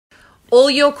all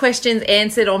your questions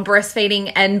answered on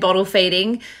breastfeeding and bottle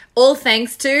feeding. All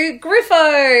thanks to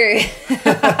Griffo.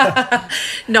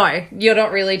 No, you're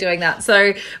not really doing that.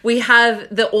 So we have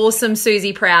the awesome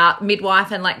Susie Prout,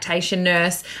 midwife and lactation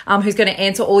nurse, who's going to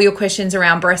answer all your questions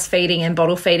around breastfeeding and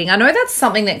bottle feeding. I know that's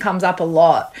something that comes up a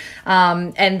lot,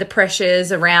 and the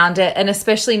pressures around it, and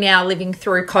especially now living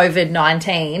through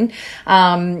COVID-19,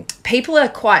 people are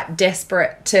quite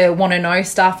desperate to want to know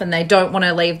stuff, and they don't want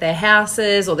to leave their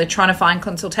houses, or they're trying to find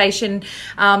consultations,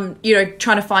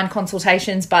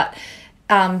 but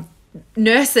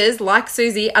nurses like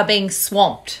Susie are being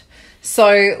swamped.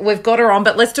 So we've got her on,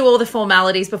 but let's do all the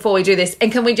formalities before we do this.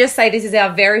 And can we just say this is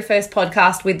our very first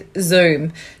podcast with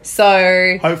Zoom.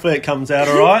 So hopefully it comes out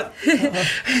all right.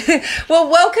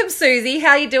 Well, welcome, Susie.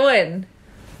 How you doing?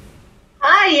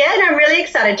 Hi, yeah, and I'm really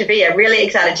excited to be here. Really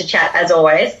excited to chat, as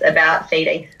always, about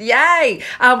feeding. Yay.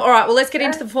 All right, well, let's get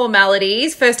into the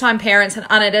formalities. First-time parents, an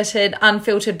unedited,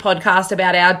 unfiltered podcast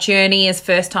about our journey as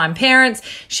first-time parents,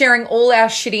 sharing all our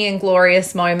shitty and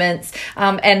glorious moments,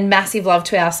 and massive love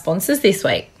to our sponsors this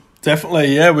week.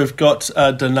 Definitely, yeah. We've got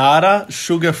Donata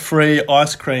sugar-free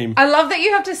ice cream. I love that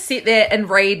you have to sit there and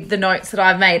read the notes that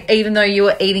I've made, even though you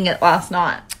were eating it last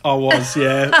night. I was,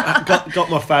 yeah. got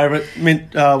my favourite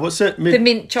mint. What's it? The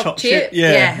mint choc chip.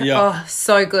 Yeah. Oh,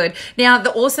 so good. Now,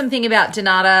 the awesome thing about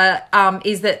Donata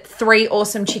is that 3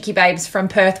 awesome chickie babes from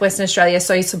Perth, Western Australia,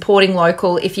 so you're supporting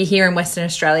local if you're here in Western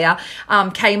Australia,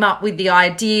 came up with the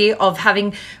idea of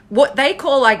having what they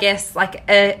call, I guess, like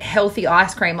a healthy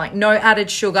ice cream, like no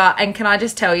added sugar. And can I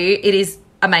just tell you, it is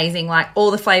amazing, like all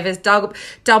the flavors,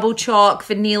 double choc,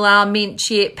 vanilla, mint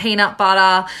chip, peanut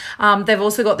butter. They've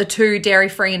also got the 2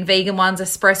 dairy-free and vegan ones,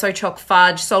 espresso choc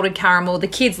fudge, salted caramel. The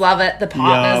kids love it. The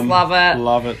partners love it.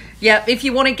 Love it. Yep. If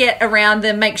you want to get around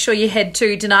them, make sure you head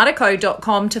to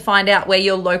donataco.com to find out where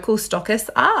your local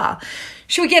stockists are.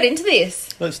 Should we get into this?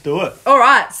 Let's do it. All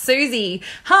right, Susie.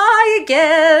 Hi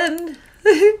again.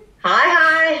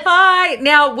 Hi.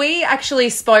 Now, we actually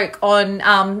spoke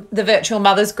on the Virtual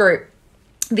Mothers group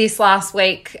this last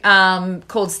week,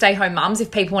 called Stay Home Mums.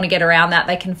 If people want to get around that,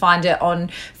 they can find it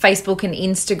on Facebook and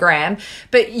Instagram.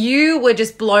 But you were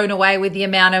just blown away with the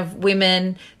amount of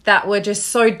women that were just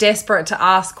so desperate to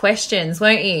ask questions,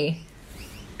 weren't you?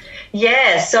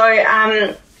 Yeah,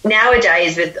 so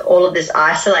nowadays with all of this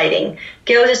isolating,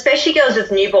 girls, especially girls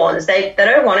with newborns, they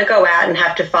don't want to go out and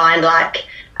have to find like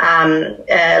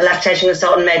a lactation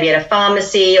consultant maybe at a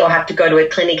pharmacy, or have to go to a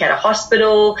clinic at a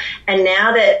hospital. And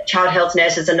now that child health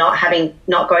nurses are not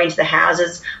going to the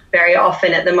houses very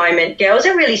often at the moment, girls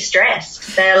are really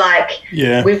stressed. They're like,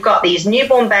 we've got these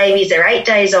newborn babies, they're 8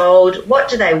 days old. What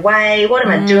do they weigh? What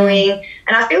am I doing?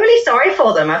 And I feel really sorry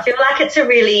for them. I feel like it's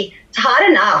hard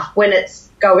enough when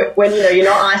you're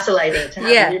not isolating to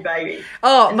have a new baby.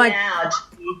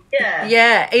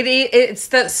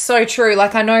 That's so true.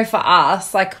 Like, I know for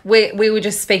us, like we were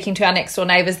just speaking to our next door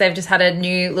neighbours. They've just had a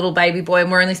new little baby boy,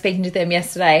 and we're only speaking to them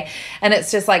yesterday. And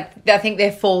it's just like, I think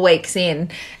they're 4 weeks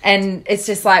in, and it's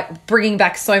just like bringing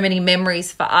back so many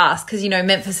memories for us, because, you know,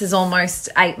 Memphis is almost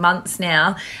 8 months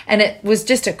now, and it was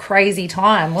just a crazy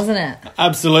time, wasn't it?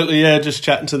 Absolutely, yeah. Just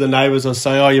chatting to the neighbours, I was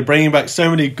saying, you're bringing back so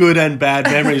many good and bad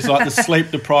memories, like the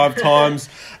sleep-deprived times.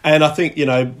 And I think, you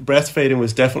know, breastfeeding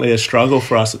was definitely a struggle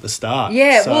for us at the start.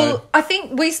 Yeah, well, I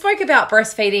think we spoke about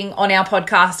breastfeeding on our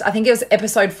podcast. I think it was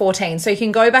episode 14. So you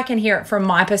can go back and hear it from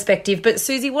my perspective. But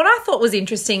Susie, what I thought was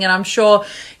interesting, and I'm sure,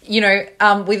 you know,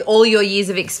 with all your years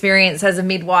of experience as a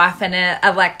midwife and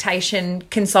a lactation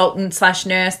consultant /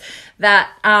 nurse, that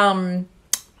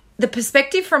the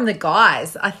perspective from the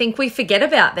guys, I think we forget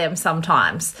about them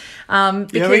sometimes.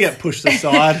 Because, we get pushed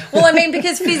aside. Well, I mean,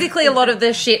 because physically a lot of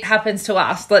the shit happens to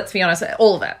us, let's be honest,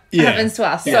 all of it happens to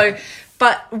us. Yeah.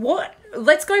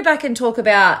 Let's go back and talk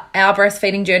about our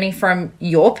breastfeeding journey from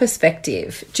your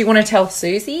perspective. Do you want to tell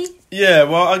Susie? Yeah,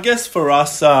 well, I guess for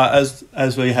us,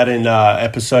 as we had in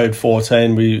episode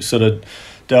 14, we sort of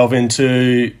delve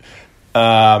into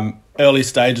early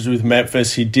stages with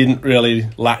Memphis. He didn't really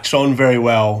latch on very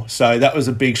well, so that was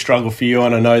a big struggle for you.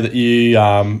 And I know that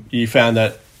you found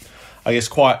that, I guess,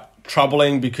 quite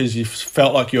troubling, because you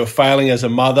felt like you were failing as a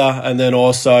mother, and then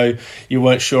also you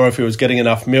weren't sure if he was getting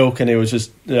enough milk, and he was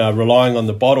just relying on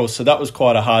the bottle. So that was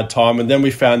quite a hard time. And then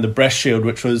we found the breast shield,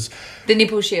 which was the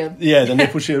nipple shield. Yeah, the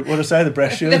nipple shield. What did I say? The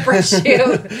breast shield. The breast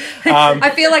shield. I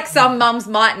feel like some mums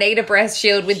might need a breast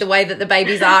shield with the way that the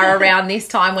babies are around this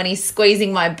time when he's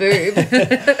squeezing my boob.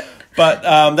 But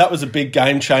that was a big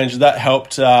game changer. That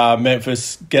helped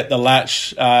Memphis get the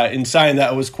latch. In saying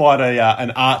that, it was quite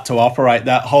an art to operate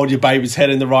that. Hold your baby's head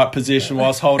in the right position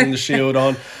whilst holding the shield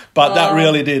on. But that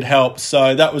really did help.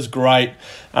 So that was great.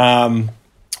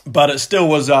 but it still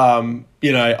was,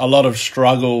 you know, a lot of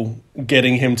struggle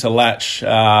getting him to latch.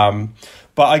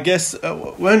 But I guess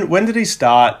when did he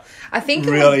start? I think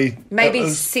really, it was maybe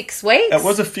 6 weeks. It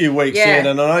was a few weeks in,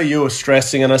 and I know you were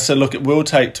stressing, and I said, look, it will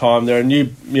take time. They're a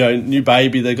new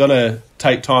baby. They're going to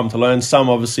take time to learn. Some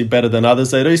obviously better than others.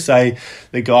 They do say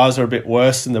the guys are a bit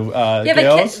worse than the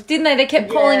girls. Didn't they? They kept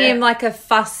calling him like a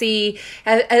fussy,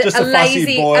 a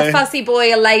fussy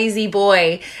boy, a lazy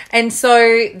boy. And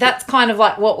so that's kind of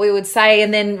like what we would say.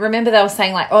 And then remember they were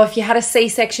saying like, oh, if you had a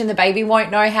C-section, the baby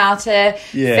won't know how to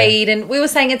feed. And we were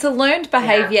saying it's a learned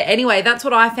behaviour. Anyway, that's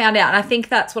what I found out. And I think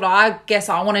that's what I guess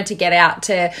I wanted to get out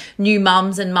to new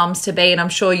mums and mums to be. And I'm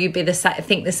sure you'd be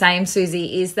think the same,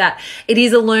 Susie, is that it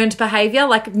is a learned behaviour.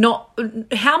 Like, not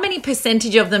how many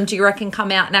percentage of them do you reckon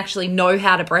come out and actually know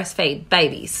how to breastfeed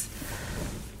babies?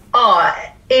 Oh,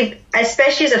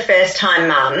 especially as a first-time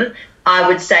mum, I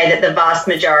would say that the vast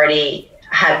majority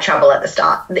have trouble at the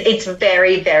start. It's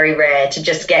very, very rare to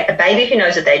just get a baby who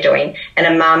knows what they're doing and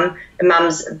a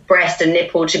mum's breast and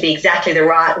nipple to be exactly the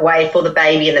right way for the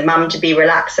baby and the mum to be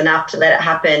relaxed enough to let it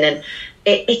happen. And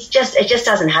it just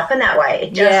doesn't happen that way.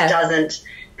 It just doesn't.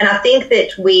 And I think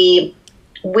that we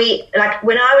like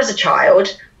when I was a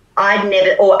child, I'd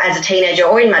never, or as a teenager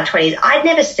or in my 20s, I'd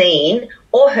never seen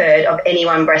or heard of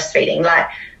anyone breastfeeding.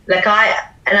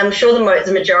 And I'm sure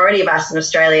the majority of us in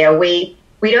Australia, we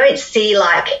don't see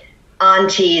like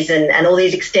aunties and all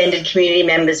these extended community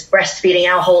members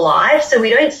breastfeeding our whole lives. So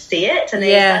we don't see it. And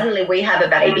then suddenly we have a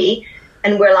baby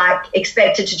and we're like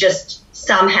expected to just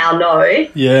somehow know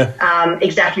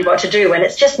exactly what to do. And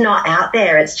it's just not out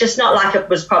there. It's just not like it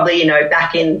was probably, you know,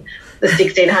 back in the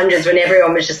 1600s when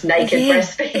everyone was just naked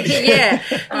breastfeeding.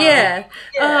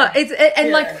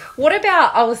 Like, what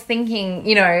about, I was thinking,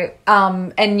 you know,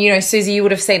 and, you know, Susie, you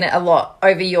would have seen it a lot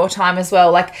over your time as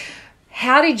well. Like,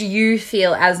 how did you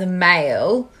feel as a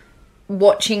male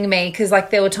watching me? Because,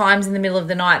 like, there were times in the middle of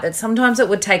the night that sometimes it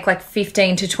would take like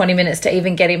 15 to 20 minutes to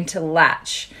even get him to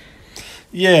latch.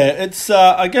 Yeah, it's,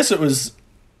 I guess it was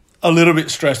a little bit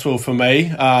stressful for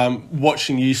me,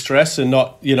 watching you stress and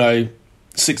not, you know,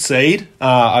 succeed.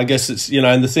 I guess it's, you know,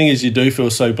 and the thing is you do feel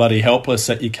so bloody helpless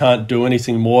that you can't do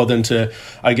anything more than to,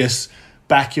 I guess,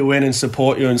 back you in and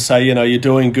support you and say, you know, you're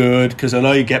doing good, because I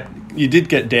know you did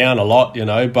get down a lot, you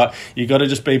know, but you got to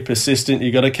just be persistent.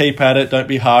 You got to keep at it. Don't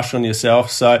be harsh on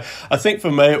yourself. So I think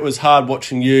for me it was hard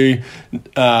watching you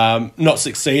not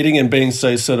succeeding and being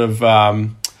so sort of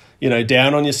you know,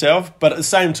 down on yourself. But at the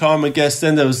same time, I guess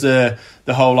then there was the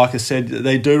whole, like I said,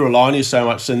 they do rely on you so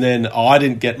much, and then I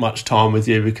didn't get much time with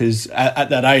you because at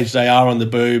that age they are on the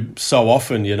boob so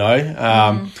often, you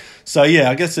know. So, yeah,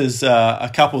 I guess there's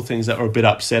a couple of things that were a bit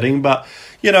upsetting. But,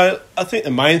 you know, I think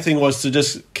the main thing was to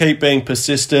just keep being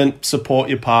persistent, support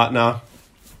your partner,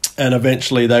 and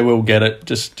eventually they will get it.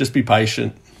 Just be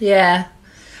patient. Yeah.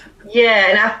 Yeah,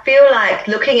 and I feel like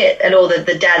looking at all the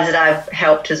dads that I've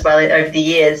helped as well over the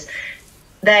years,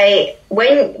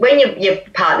 when your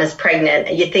partner's pregnant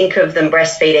and you think of them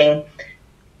breastfeeding,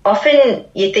 often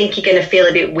you think you're going to feel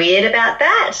a bit weird about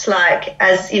that, like,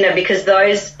 as you know, because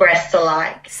those breasts are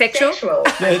like sexual.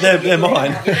 They're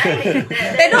mine.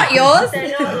 They're not yours.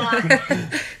 They're not like.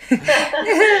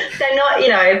 They're not, you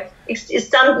know.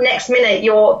 Some next minute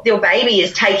your baby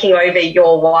is taking over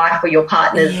your wife or your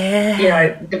partner's, you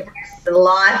know, the breasts and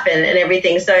life and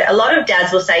everything. So a lot of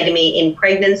dads will say to me in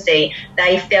pregnancy,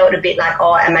 they felt a bit like,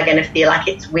 oh, am I going to feel like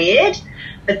it's weird?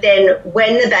 But then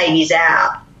when the baby's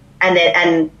out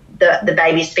and the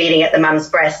baby's feeding at the mum's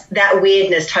breast, that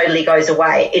weirdness totally goes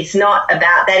away. It's not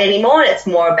about that anymore. It's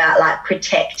more about like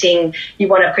protecting. You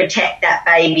want to protect that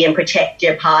baby and protect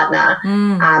your partner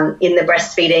in the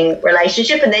breastfeeding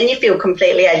relationship. And then you feel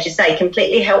completely, as you say,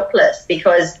 completely helpless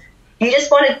because you just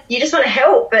want to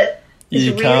help, but there's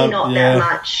really not that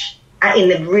much in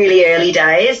the really early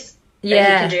days that you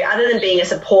can do other than being a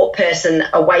support person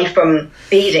away from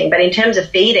feeding. But in terms of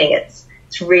feeding, it's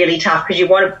really tough because you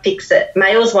want to fix it.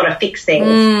 Males want to fix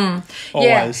things.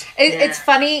 Always. It's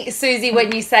funny, Susie,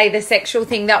 when you say the sexual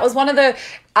thing. That was one of the,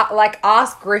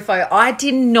 ask Griffo. I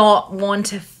did not want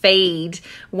to feed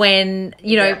when,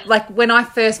 you know, like when I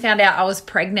first found out I was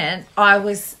pregnant, I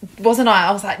was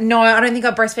like, no, I don't think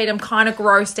I breastfeed. I'm kind of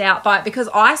grossed out by it because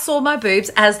I saw my boobs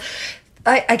as,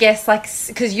 I guess, like,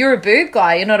 because you're a boob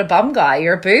guy, you're not a bum guy,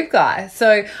 you're a boob guy.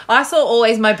 So I saw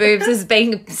always my boobs as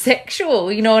being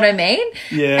sexual, you know what I mean?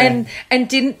 Yeah.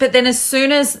 But then as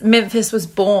soon as Memphis was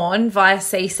born via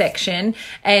C-section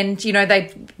and, you know,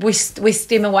 we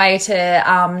stim away to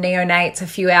neonates a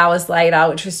few hours later,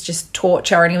 which was just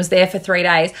torture, and he was there for 3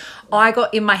 days, I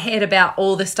got in my head about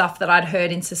all the stuff that I'd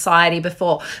heard in society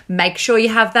before. Make sure you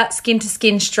have that skin to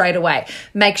skin straight away.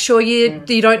 Make sure you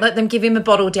don't let them give him a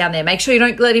bottle down there. Make sure you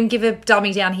don't let him give a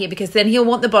dummy down here, because then he'll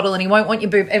want the bottle and he won't want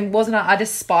your boob. And I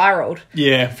just spiraled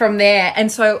from there.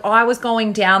 And so I was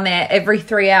going down there every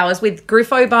 3 hours with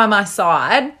Griffo by my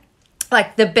side,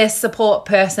 like the best support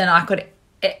person I could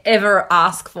ever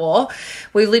ask for.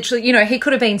 We literally, he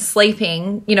could have been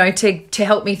sleeping, to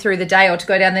help me through the day or to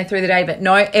go down there through the day. But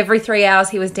no, every 3 hours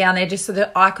he was down there just so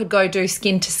that I could go do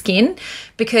skin to skin,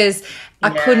 because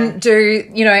I couldn't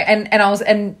do, and I was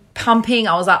pumping.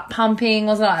 I was up pumping,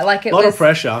 wasn't I? Like it was a lot of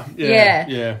pressure.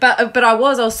 Yeah. But I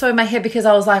was so in my head, because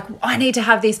I was like, I need to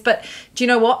have this. But do you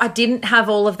know what? I didn't have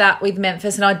all of that with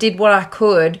Memphis, and I did what I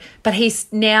could. But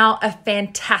he's now a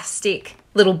fantastic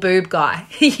little boob guy.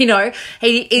 He loves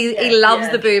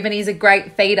the boob, and he's a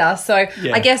great feeder. So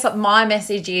I guess my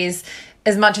message is,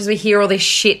 as much as we hear all this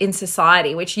shit in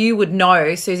society, which you would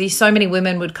know, Susie, so many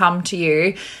women would come to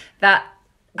you, that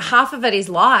half of it is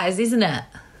lies, isn't it?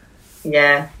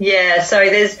 Yeah. So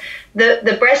there's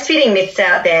the breastfeeding myths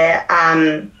out there.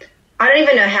 I don't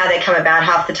even know how they come about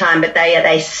half the time, but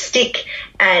they stick,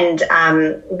 and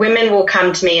women will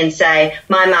come to me and say,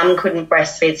 my mum couldn't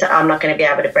breastfeed, so I'm not going to be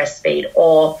able to breastfeed,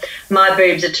 or my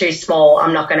boobs are too small,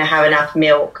 I'm not going to have enough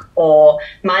milk, or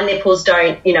my nipples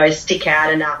don't, stick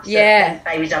out enough, so the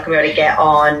baby's not going to be able to get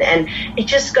on. And it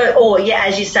just goes,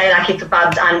 as you say, like if a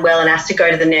bub's unwell and has to go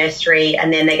to the nursery,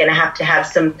 and then they're going to have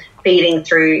some feeding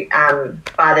through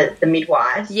by the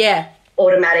midwives. Yeah.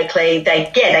 Automatically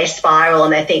they spiral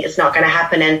and they think it's not going to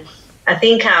happen. And I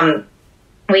think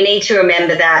we need to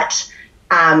remember that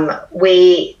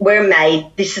we're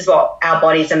made, this is what our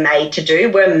bodies are made to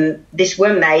do.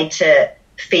 We're made to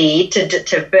feed,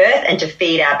 to birth and to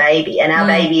feed our baby, and our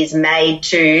baby is made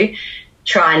to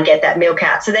try and get that milk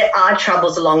out. So there are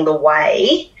troubles along the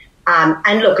way.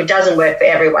 And look, it doesn't work for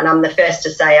everyone. I'm the first to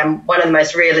say I'm one of the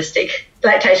most realistic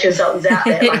lactation consultants out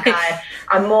there. Like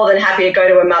I'm more than happy to go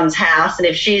to a mum's house, and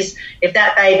if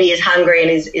that baby is hungry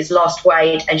and is lost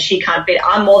weight and she can't feed,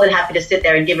 I'm more than happy to sit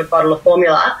there and give a bottle of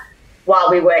formula while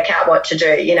we work out what to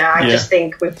do. I just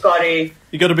think we've got to.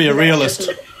 You got to be a realist.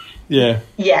 Yeah,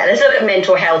 let's look at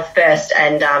mental health first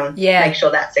and make sure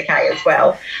that's okay as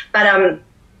well. But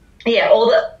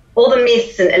all the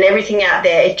myths and everything out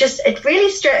there, it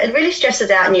really stresses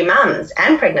out new mums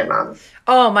and pregnant mums.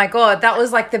 Oh my God, that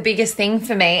was like the biggest thing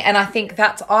for me. And I think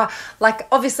that's,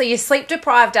 obviously you're sleep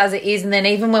deprived as it is. And then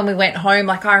even when we went home,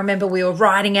 like I remember we were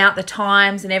writing out the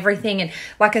times and everything. And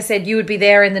like I said, you would be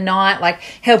there in the night, like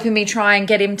helping me try and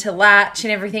get him to latch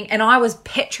and everything. And I was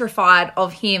petrified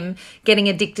of him getting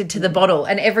addicted to the bottle.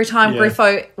 And every time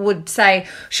Griffo would say,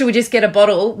 should we just get a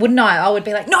bottle? Wouldn't I? I would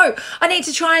be like, no, I need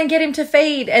to try and get him to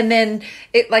feed. And then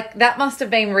that must have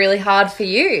been really hard for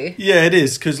you. Yeah, it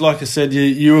is. Because like I said,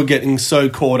 you were getting so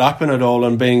caught up in it all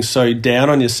and being so down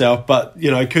on yourself, but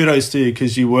kudos to you,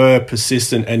 because you were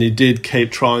persistent and you did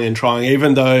keep trying and trying,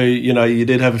 even though you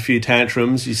did have a few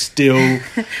tantrums. You still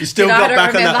got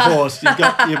back on that horse.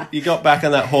 You got back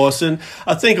on that horse. And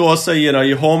I think also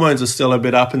your hormones are still a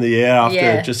bit up in the air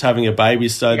after just having a baby,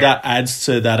 so that adds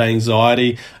to that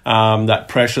anxiety, that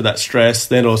pressure, that stress,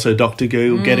 then also Dr.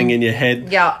 Google getting in your head.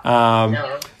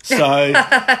 So,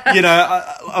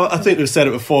 I think we've said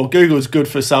it before, Google is good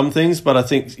for some things, but I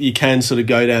think you can sort of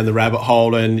go down the rabbit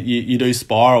hole and you do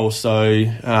spiral. So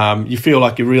you feel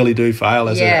like you really do fail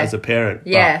as a parent.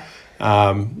 Yeah.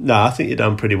 But, no, I think you've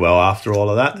done pretty well after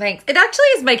all of that. Thanks. It actually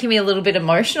is making me a little bit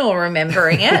emotional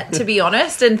remembering it, to be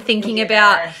honest, and thinking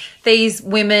about these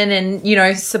women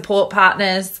and, support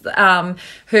partners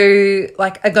who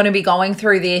are going to be going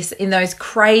through this in those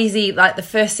crazy, the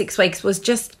first 6 weeks was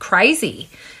just crazy.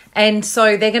 And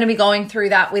so they're going to be going through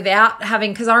that without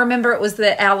having, because I remember it was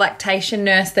our lactation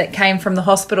nurse that came from the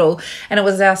hospital, and it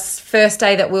was our first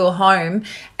day that we were home.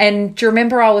 And do you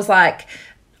remember I was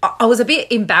a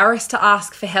bit embarrassed to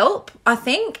ask for help, I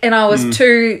think, and I was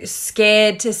too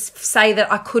scared to say that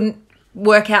I couldn't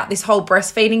work out this whole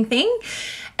breastfeeding thing.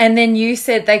 And then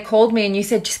they called me and you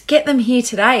said, just get them here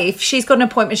today. If she's got an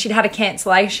appointment, she'd had a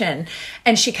cancellation.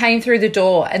 And she came through the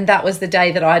door, and that was the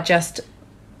day that I just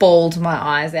bawled my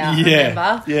eyes out,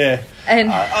 remember? Yeah.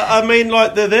 And I mean,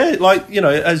 they're there,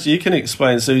 as you can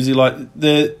explain, Susie,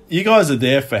 you guys are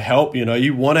there for help,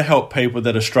 you want to help people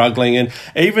that are struggling. And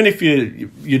even if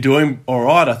you're doing all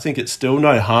right, I think it's still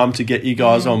no harm to get you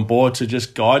guys on board to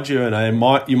just guide you. And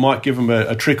you might give them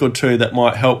a trick or two that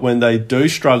might help when they do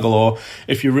struggle. Or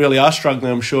if you really are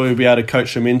struggling, I'm sure you'll be able to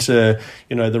coach them into,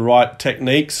 the right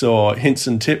techniques or hints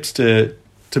and tips to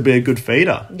be a good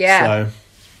feeder. Yeah. So.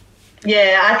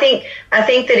 Yeah, I think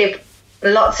that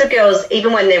lots of girls,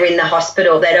 even when they're in the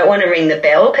hospital, they don't want to ring the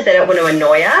bell because they don't want to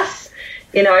annoy us,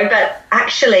 but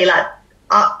actually, like,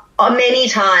 many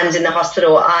times in the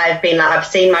hospital, I've been like, I've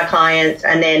seen my clients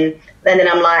and then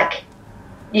I'm like,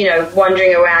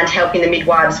 wandering around helping the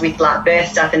midwives with like birth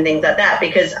stuff and things like that,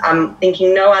 because I'm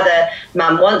thinking no other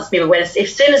mum wants me. But as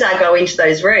soon as I go into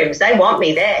those rooms, they want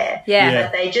me there. Yeah.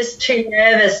 But they're just too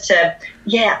nervous to,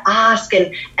 ask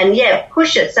and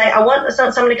push it. Say, I want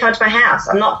someone to come to my house.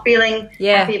 I'm not feeling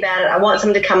happy about it. I want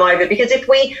someone to come over. Because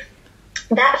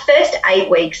that first 8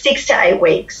 weeks, 6 to 8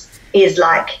 weeks is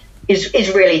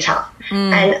really tough.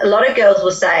 And a lot of girls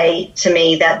will say to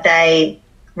me that they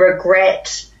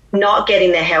regret not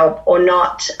getting the help or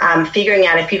not figuring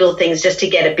out a few little things just to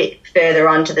get a bit further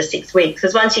on to the 6 weeks.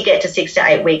 Because once you get to 6 to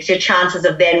 8 weeks, your chances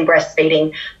of then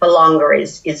breastfeeding for longer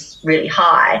is really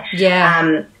high.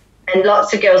 Yeah. And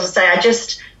lots of girls will say, I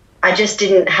just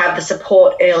didn't have the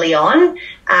support early on.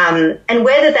 And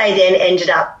whether they then ended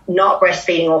up not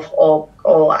breastfeeding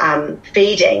or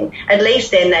feeding, at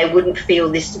least then they wouldn't feel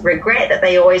this regret that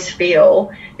they always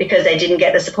feel because they didn't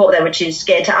get the support. They were too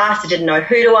scared to ask. They didn't know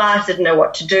who to ask. They didn't know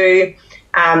what to do.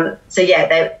 I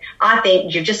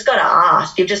think you've just got to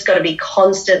ask. You've just got to be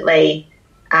constantly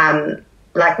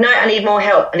like, no, I need more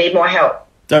help. I need more help.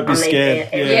 Don't be scared.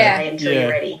 Until you're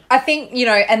ready. I think,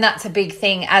 and that's a big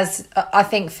thing, as I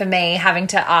think for me, having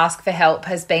to ask for help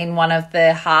has been one of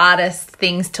the hardest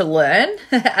things to learn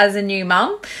as a new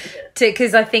mum.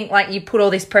 Because I think like you put all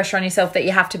this pressure on yourself that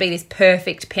you have to be this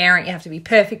perfect parent. You have to be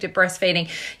perfect at breastfeeding.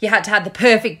 You have to have the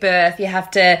perfect birth. You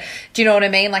have to, do you know what I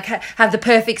mean? Like have the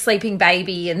perfect sleeping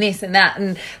baby and this and that.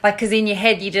 And like, because in your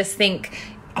head you just think,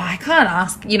 I can't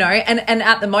ask, and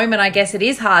at the moment, I guess it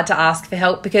is hard to ask for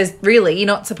help because really you're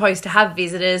not supposed to have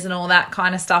visitors and all that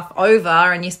kind of stuff over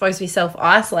and you're supposed to be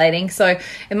self-isolating. So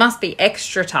it must be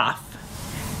extra tough.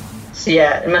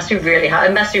 Yeah, it must be really hard.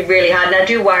 And I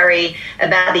do worry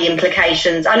about the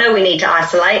implications. I know we need to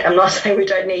isolate. I'm not saying we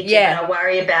don't need to, but I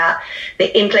worry about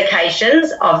the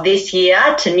implications of this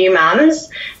year to new mums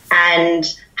and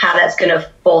how that's going to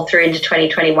fall through into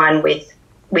 2021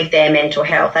 with their mental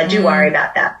health. I do worry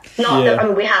about that.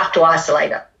 We have to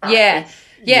isolate it.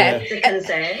 It's a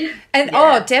concern. And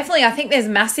definitely. I think there's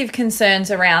massive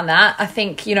concerns around that. I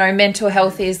think, mental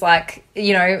health is like,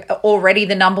 already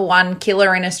the number one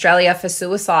killer in Australia for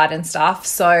suicide and stuff.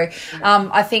 So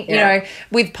I think,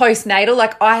 with postnatal,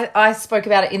 like I spoke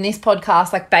about it in this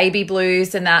podcast, like baby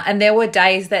blues and that. And there were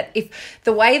days that if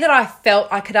the way that I felt,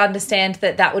 I could understand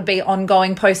that would be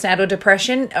ongoing postnatal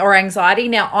depression or anxiety.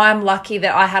 Now, I'm lucky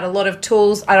that I had a lot of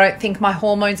tools. I don't think my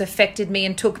hormones affected me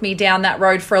and took me down that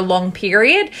road for a long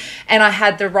period. And I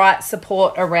had the right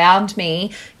support around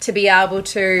me to be able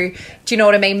to, do you know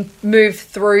what I mean, move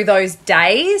through those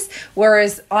days.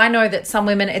 Whereas I know that some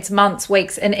women, it's months,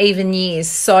 weeks, and even years.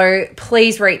 So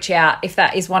please reach out if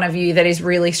that is one of you that is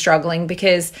really struggling,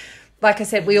 because like I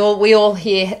said, we all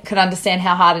here can understand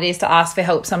how hard it is to ask for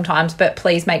help sometimes, but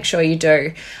please make sure you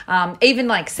do. Even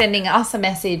like sending us a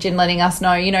message and letting us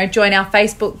know, join our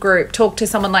Facebook group, talk to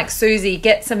someone like Susie,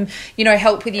 get some,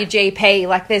 help with your GP.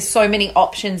 Like there's so many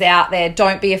options out there.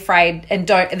 Don't be afraid and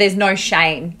there's no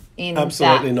shame in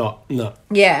Absolutely that. not. No.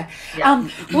 Yeah.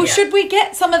 Should we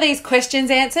get some of these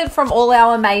questions answered from all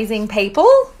our amazing people?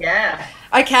 Yeah.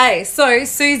 Okay, so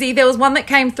Susie, there was one that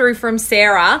came through from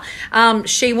Sarah.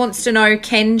 She wants to know,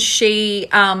 can she,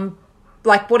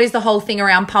 what is the whole thing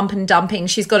around pump and dumping?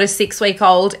 She's got a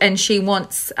 6-week-old and she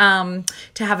wants to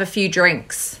have a few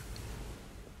drinks.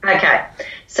 Okay,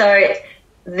 so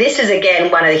this is, again,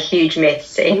 one of the huge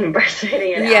myths in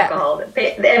breastfeeding and alcohol.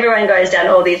 Everyone goes down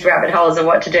all these rabbit holes of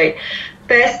what to do.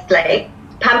 Firstly,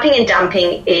 pumping and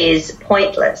dumping is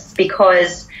pointless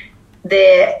because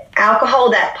the alcohol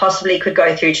that possibly could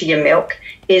go through to your milk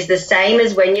is the same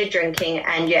as when you're drinking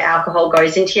and your alcohol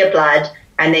goes into your blood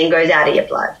and then goes out of your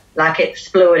blood. Like it's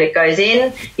fluid, it goes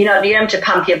in. You don't have to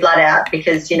pump your blood out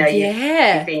because, you've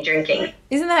been drinking.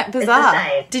 Isn't that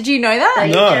bizarre? Did you know that? So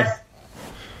No.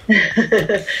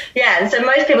 And so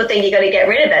most people think you've got to get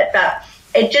rid of it, but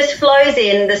it just flows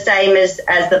in the same as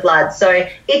the blood. So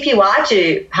if you are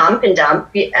to pump and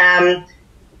dump,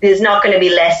 there's not going to be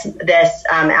less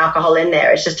alcohol in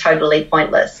there. It's just totally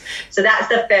pointless. So that's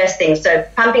the first thing. So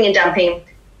pumping and dumping,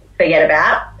 forget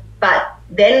about. But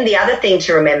then the other thing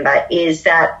to remember is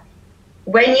that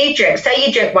when you drink, say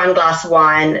you drink 1 glass of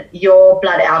wine, your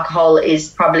blood alcohol is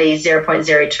probably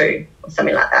 0.02 or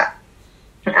something like that.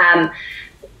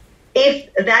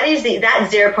 If that is that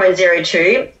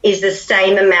 0.02 is the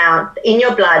same amount in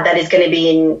your blood that is going to be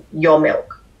in your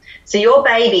milk. So your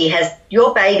baby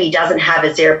doesn't have a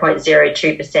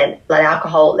 0.02% blood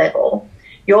alcohol level.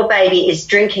 your baby is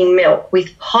drinking milk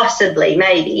with possibly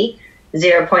maybe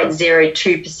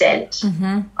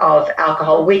 0.02% of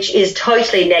alcohol, which is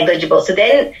totally negligible. So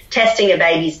then testing a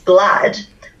baby's blood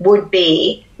would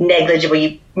be negligible.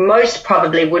 You most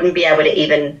probably wouldn't be able to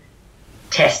even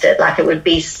test it. Like, it would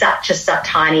be such a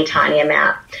tiny, tiny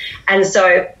amount. And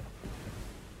so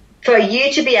for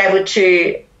you to be able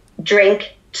to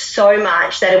drink so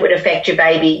much that it would affect your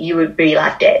baby, you would be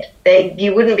like dead.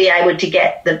 You wouldn't be able to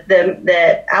get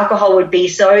the alcohol would be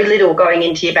so little going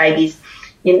into your baby's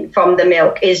from the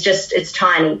milk it's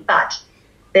tiny. But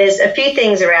there's a few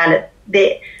things around it.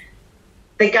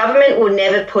 The government will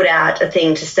never put out a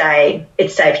thing to say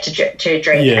it's safe to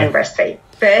drink and breastfeed.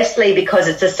 Firstly, because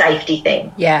it's a safety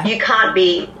thing. Yeah. You can't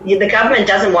be, the government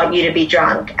doesn't want you to be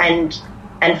drunk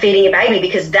and feeding your baby,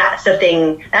 because that's the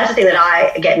thing that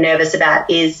I get nervous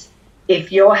about, is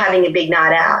if you're having a big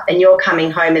night out and you're coming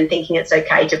home and thinking it's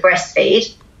okay to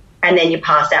breastfeed and then you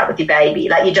pass out with your baby.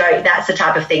 Like, that's the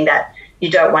type of thing that you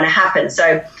don't want to happen.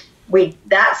 So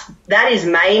that is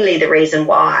mainly the reason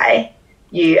why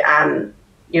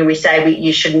we say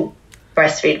you shouldn't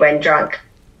breastfeed when drunk.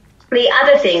 The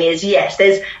other thing is, yes,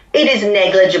 it is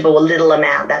negligible, a little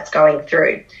amount that's going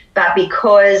through, but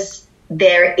because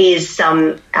there is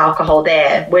some alcohol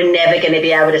there, we're never going to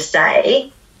be able to say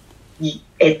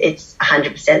it's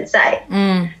 100% safe.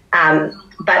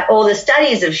 But all the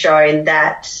studies have shown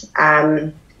that,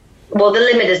 the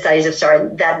limited studies have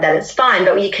shown that it's fine,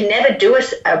 but you can never do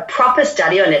a proper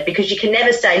study on it, because you can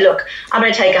never say, look, I'm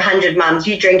going to take 100 mums,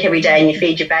 you drink every day and you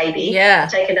feed your baby. Yeah.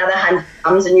 Take another 100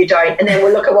 mums and you don't, and then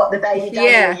we'll look at what the baby does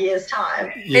in a year's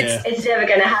time. Yeah. It's never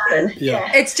going to happen. Yeah.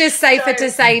 It's just safer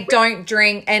to say don't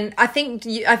drink. And I think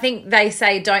they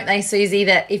say, don't they, Susie,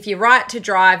 that if you're right to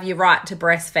drive, you're right to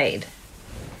breastfeed.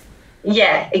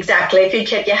 Yeah, exactly.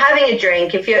 If you're having a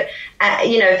drink, if you're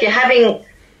having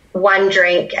one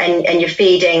drink and you're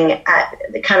feeding at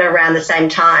kind of around the same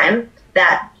time,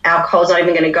 that alcohol's not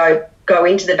even going to go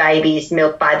into the baby's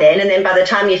milk by then. And then by the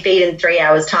time you feed in 3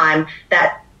 hours' time,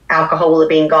 that alcohol will have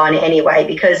been gone anyway,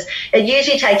 because it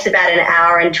usually takes about an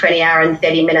hour and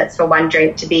 30 minutes for one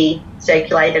drink to be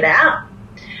circulated out.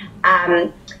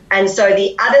 And so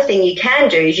the other thing you can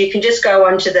do is you can just go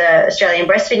onto the Australian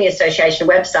Breastfeeding Association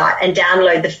website and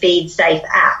download the Feed Safe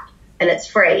app, and it's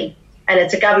free. And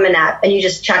it's a government app, and you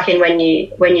just chuck in when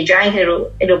you drink,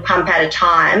 it'll pump out a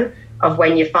time of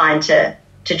when you're fine to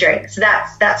drink. So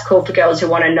that's cool for girls who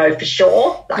want to know for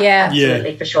sure,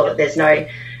 absolutely for sure, that there's no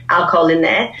alcohol in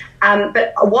there.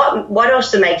 But what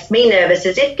also makes me nervous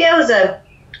is if girls are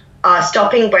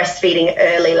stopping breastfeeding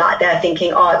early, like they're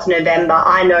thinking, oh, it's November,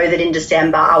 I know that in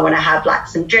December I want to have like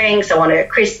some drinks, I want to at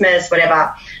Christmas,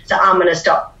 whatever, so I'm going to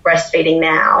stop breastfeeding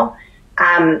now.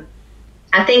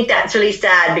 I think that's really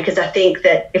sad, because I think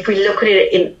that if we look at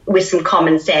it with some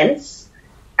common sense,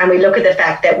 and we look at the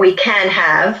fact that we can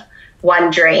have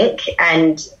one drink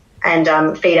and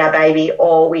feed our baby,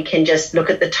 or we can just look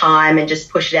at the time and just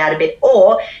push it out a bit,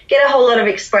 or get a whole lot of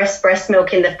express breast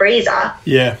milk in the freezer,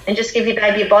 and just give your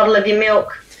baby a bottle of your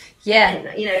milk. Yeah. And,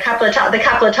 the couple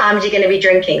of times you're going to be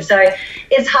drinking. So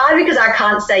it's hard, because I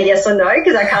can't say yes or no,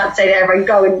 because I can't say to everyone,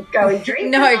 go and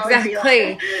drink. No,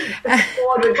 exactly. The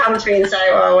board would come to me and say,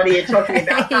 oh, what are you talking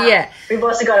about? Yeah. We've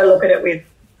also got to look at it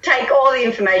take all the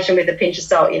information with a pinch of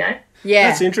salt, Yeah.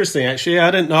 That's interesting, actually.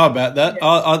 I didn't know about that.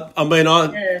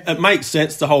 Yeah. It makes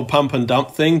sense, the whole pump and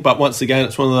dump thing, but once again,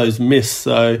 it's one of those myths.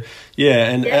 So,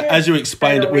 as you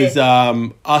explained it with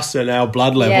us and our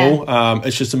blood level,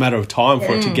 it's just a matter of time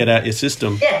for it to get out your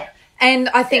system. Yeah. And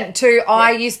I think too,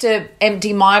 I used to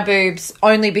empty my boobs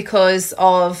only because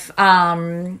of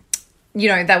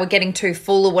they were getting too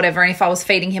full or whatever. And if I was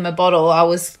feeding him a bottle, I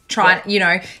was trying,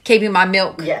 keeping my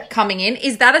milk coming in.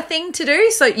 Is that a thing to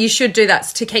do? So you should do that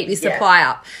to keep your supply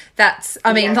up. That's,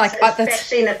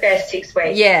 especially in the first 6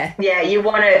 weeks. Yeah. Yeah. You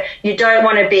don't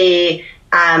want to be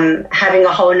having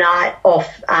a whole night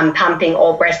off pumping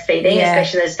or breastfeeding,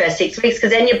 especially those first 6 weeks,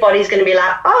 because then your body's going to be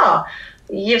like, oh,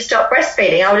 you've stopped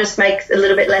breastfeeding, I'll just make a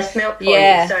little bit less milk for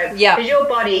you. So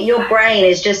because your brain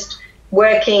is just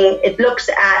working, it looks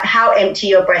at how empty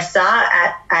your breasts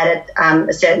are at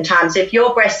a certain time. So if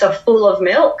your breasts are full of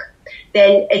milk,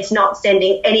 then it's not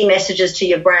sending any messages to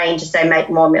your brain to say make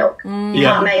more milk. You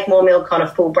can't make more milk on a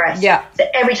full breast. Yeah. So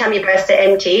every time your breasts are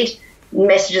emptied,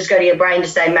 messages go to your brain to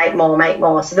say make more, make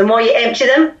more. So the more you empty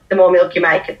them, the more milk you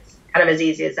make. It's kind of as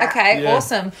easy as that. Okay,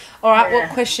 awesome. All right, what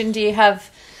question do you have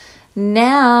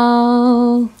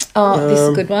now? Oh, this is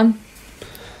a good one.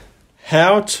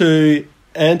 How to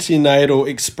antenatal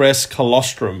express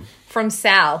colostrum. From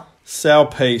Sal. Cell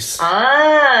piece.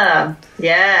 Ah,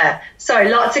 yeah. So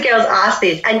lots of girls ask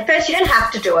this. And first, you don't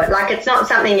have to do it. Like, it's not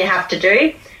something you have to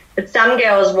do. But some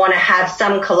girls want to have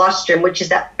some colostrum, which is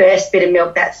that first bit of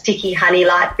milk, that sticky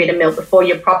honey-like bit of milk before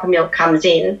your proper milk comes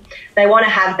in. They want to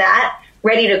have that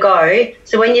ready to go.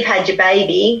 So when you've had your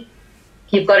baby,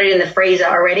 you've got it in the freezer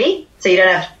already. So you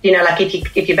don't have, like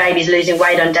if your baby's losing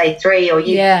weight on day 3 or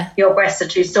your breasts are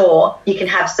too sore, you can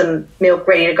have some milk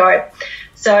ready to go.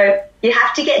 So you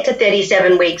have to get to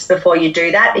 37 weeks before you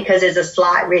do that, because there's a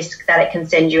slight risk that it can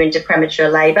send you into premature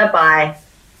labour by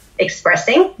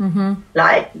expressing,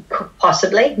 like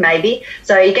possibly, maybe.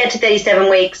 So you get to 37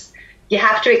 weeks, you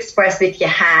have to express with your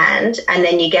hand, and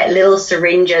then you get little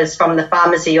syringes from the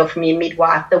pharmacy or from your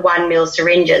midwife, the 1 ml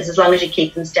syringes, as long as you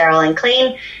keep them sterile and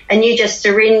clean, and you just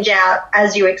syringe out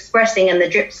as you're expressing and the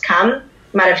drips come.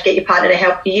 You might have to get your partner to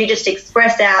help you. You just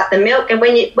express out the milk, and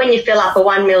when you fill up a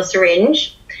 1 ml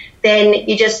syringe, then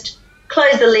you just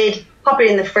close the lid, pop it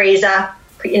in the freezer,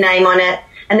 put your name on it,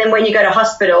 and then when you go to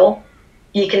hospital,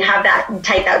 you can have that and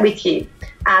take that with you.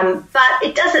 But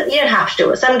you don't have to do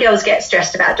it. Some girls get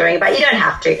stressed about doing it, but you don't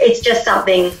have to. It's just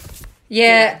something.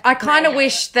 Yeah, I kind of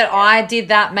wish that I did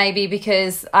that, maybe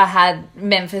because I had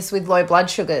Memphis with low blood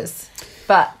sugars.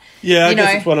 But yeah, I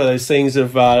guess it's one of those things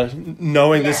of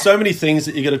knowing there's so many things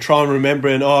that you got to try and remember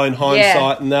in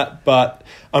hindsight and that. But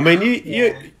I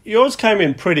mean, yours came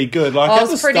in pretty good. Like at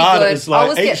the start, it was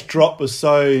like each drop was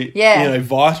so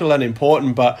vital and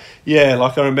important. But yeah,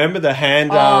 like I remember the hand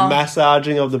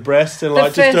massaging of the breast and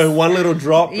like just doing one little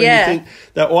drop. And you think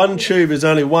that one tube is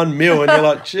only 1 ml, and you're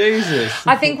like, Jesus.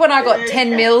 I think when I got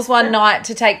 10 mils one night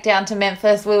to take down to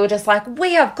Memphis, we were just like,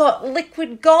 we have got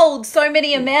liquid gold, so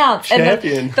many amounts.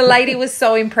 Champion. And the lady was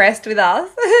so impressed with us.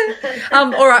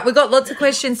 All right, we've got lots of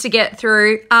questions to get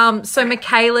through. So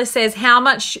Michaela says, how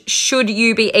much should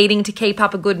you be eating to keep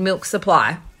up a good milk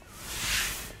supply?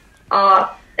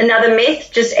 Another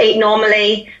myth, just eat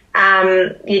normally.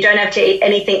 You don't have to eat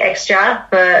anything extra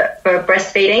for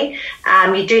breastfeeding.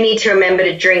 You do need to remember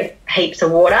to drink heaps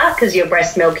of water, because your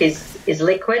breast milk is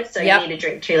liquid, so you need to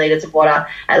drink 2 litres of water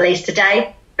at least a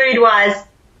day. Food-wise,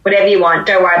 whatever you want,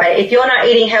 don't worry about it. If you're not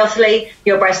eating healthily,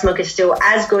 your breast milk is still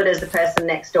as good as the person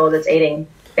next door that's eating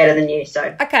better than you.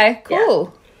 So okay,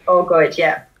 cool. Yeah. All good,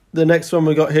 yeah. The next one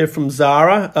we got here from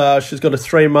Zara. She's got a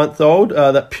 3-month-old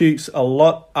that pukes a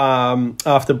lot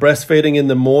after breastfeeding in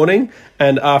the morning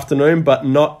and afternoon, but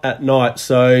not at night.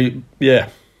 So, yeah.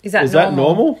 Is that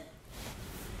normal?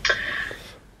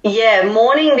 Yeah,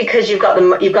 morning, because you've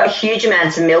got huge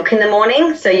amounts of milk in the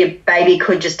morning, so your baby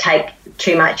could just take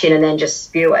too much in and then just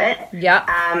spew it.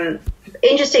 Yeah.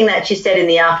 Interesting that she said in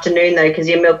the afternoon, though, because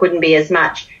your milk wouldn't be as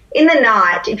much. In the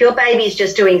night, if your baby's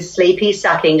just doing sleepy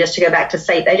sucking just to go back to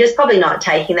sleep, they're just probably not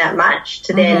taking that much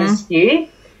to then spew.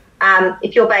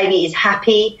 If your baby is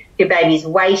happy, your baby's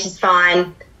weight is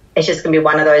fine, it's just going to be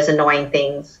one of those annoying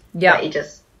things. Yeah.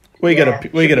 We get a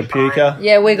puker.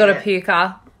 Yeah, we got a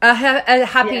puker. A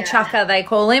happy chucker, they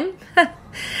call him.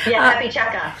 Happy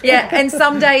chucker. Yeah, and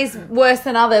some days worse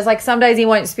than others. Like some days he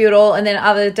won't spew at all, and then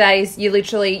other days you're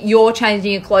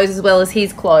changing your clothes as well as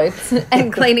his clothes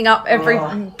and cleaning up every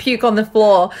puke on the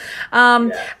floor.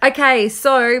 Okay,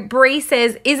 so Bree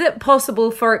says, is it possible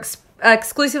for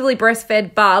exclusively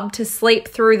breastfed bub to sleep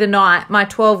through the night? My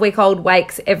 12-week-old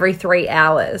wakes every 3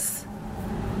 hours.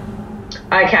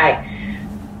 Okay.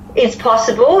 It's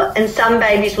possible, and some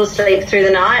babies will sleep through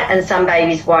the night and some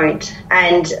babies won't.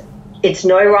 And it's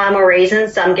no rhyme or reason.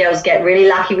 Some girls get really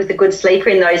lucky with a good sleeper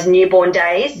in those newborn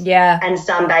days. Yeah. And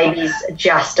some babies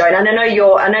just don't. And I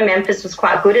know Memphis was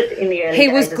quite good in the early days. He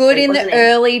was good in the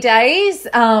early days.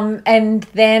 And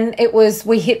then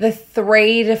we hit the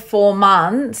 3 to 4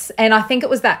 months. And I think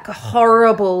it was that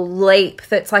horrible leap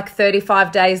that's like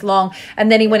 35 days long.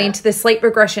 And then he went into the sleep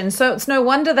regression. So it's no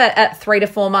wonder that at 3 to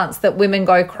 4 months that women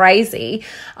go crazy.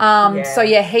 So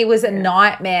he was a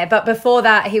nightmare. But before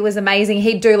that, he was amazing.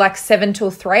 He'd do like 7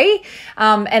 till 3,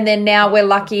 and then now we're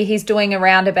lucky he's doing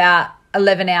around about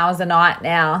 11 hours a night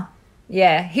now.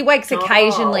 Yeah, he wakes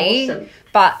occasionally, awesome.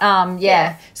 But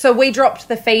so we dropped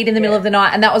the feed in the middle of the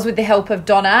night, and that was with the help of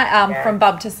Donna from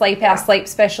Bub to Sleep, our sleep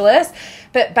specialist.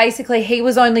 But basically he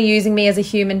was only using me as a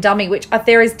human dummy, which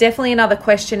there is definitely another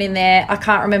question in there. I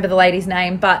can't remember the lady's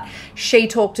name, but she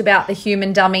talked about the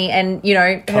human dummy and,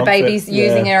 her baby's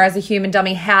using her as a human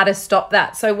dummy, how to stop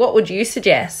that. So what would you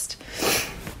suggest?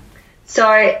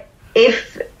 So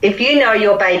if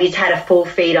your baby's had a full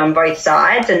feed on both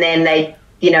sides, and then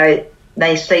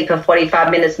they sleep for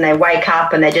 45 minutes and they wake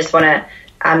up and they just want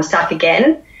to suck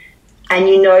again, and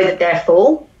you know that they're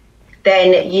full,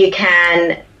 then you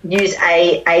can use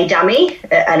a dummy,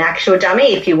 an actual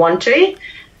dummy if you want to.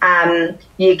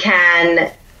 You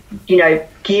can,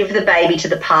 give the baby to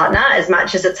the partner as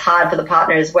much as it's hard for the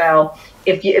partner as well.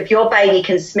 If your baby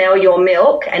can smell your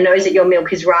milk and knows that your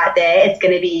milk is right there, it's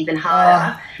going to be even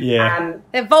harder.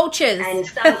 They're vultures. And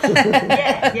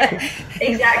yeah,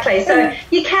 exactly. So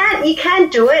you can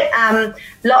do it.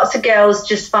 Lots of girls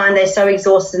just find they're so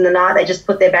exhausted in the night, they just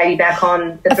put their baby back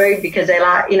on the boob because they're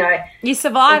like, you're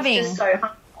surviving. It's just so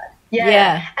hard.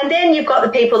 Yeah. And then you've got the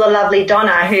people, the lovely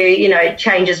Donna, who,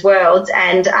 changes worlds.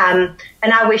 And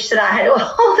I wish that I had all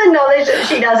the knowledge that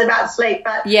she does about sleep.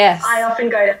 But I often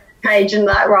go to the page and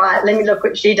like, right, let me look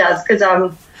what she does because,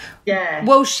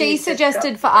 Well, she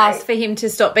suggested for us, for him to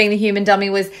stop being the human dummy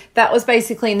was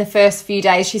basically in the first few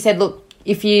days. She said, look,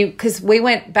 because we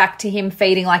went back to him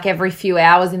feeding like every few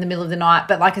hours in the middle of the night,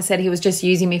 but like I said, he was just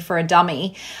using me for a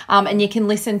dummy. And you can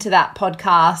listen to that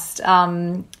podcast,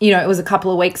 it was a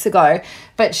couple of weeks ago,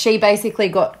 but she basically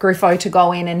got Griffo to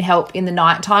go in and help in the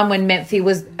nighttime when Memphi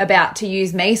was about to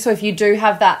use me. So if you do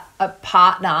have a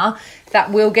partner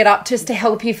that will get up just to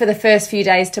help you for the first few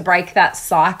days to break that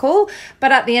cycle.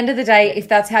 But at the end of the day, if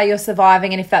that's how you're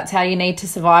surviving and if that's how you need to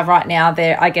survive right now,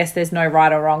 I guess there's no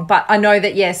right or wrong. But I know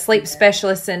that, sleep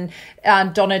specialists and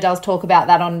Donna does talk about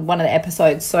that on one of the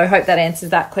episodes. So I hope that answers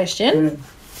that question.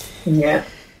 Yeah.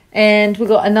 And we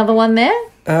got another one there.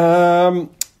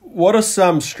 What are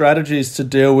some strategies to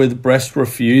deal with breast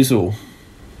refusal?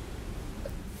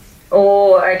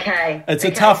 Oh, okay. It's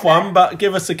a tough one, but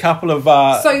give us a couple of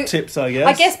tips, I guess.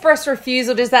 I guess breast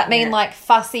refusal, does that mean like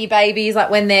fussy babies, like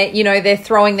when they're, they're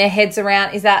throwing their heads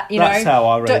around? Is that, That's how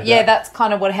I read it. Yeah, that's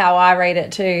kind of how I read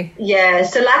it too. Yeah,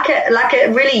 so like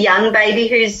a really young baby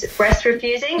who's breast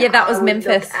refusing. Yeah, that was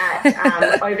Memphis.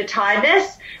 At over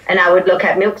tiredness, and I would look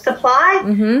at milk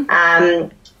supply.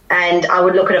 And I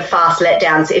would look at a fast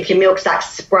letdown. So if your milk's like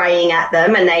spraying at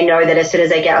them and they know that as soon as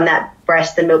they get on that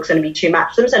breast, the milk's going to be too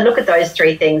much for them. So look at those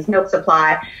three things: milk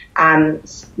supply, letdown,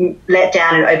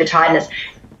 and overtiredness.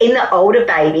 In the older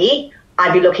baby,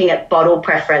 I'd be looking at bottle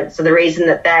preference. So the reason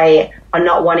that they are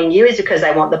not wanting you is because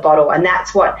they want the bottle. And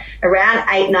that's what around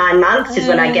 8-9 months is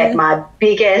when I get my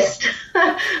biggest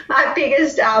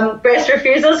breast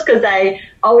refusals, because they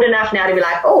old enough now to be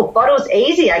like, oh, bottle's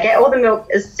easy. I get all the milk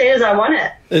as soon as I want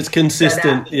it. It's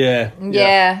consistent,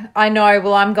 Yeah, I know.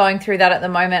 Well, I'm going through that at the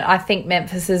moment. I think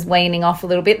Memphis is weaning off a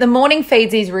little bit. The morning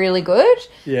feeds he's really good.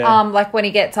 Yeah. Like when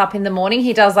he gets up in the morning,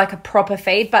 he does like a proper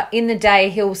feed. But in the day,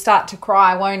 he'll start to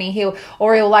cry, won't he? He'll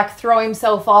like throw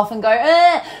himself off and go,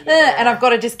 and I've got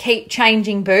to just keep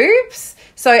changing boobs.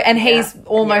 So, and he's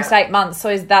almost 8 months,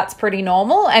 so that's pretty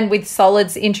normal. And with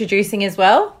solids introducing as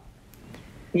well.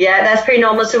 Yeah, that's pretty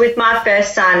normal. So with my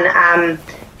first son,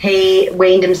 he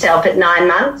weaned himself at 9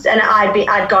 months, and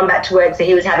I'd gone back to work, so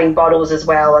he was having bottles as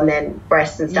well, and then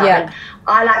breasts and stuff. Yeah.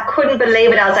 And I couldn't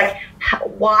believe it. I was like,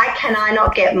 why can I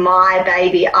not get my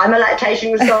baby? I'm a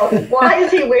lactation consultant. Why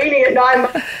is he weaning at 9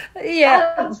 months?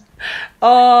 Yeah.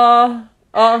 Oh,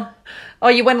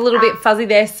 you went a little bit fuzzy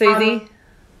there, Susie.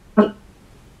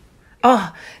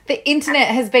 The internet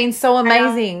has been so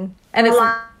amazing, and it's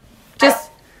just.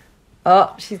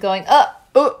 Oh, she's going. Are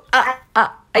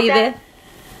you there?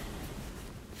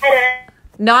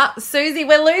 Nah, Susie,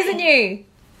 we're losing you.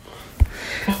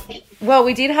 Well,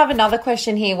 we did have another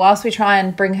question here whilst we try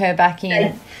and bring her back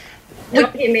in. Can you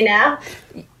hear me now?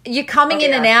 You're coming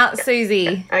in and out,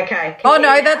 Susie. Okay. Oh,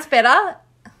 no, that's better.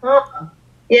 Oh.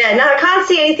 Yeah, no, I can't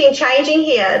see anything changing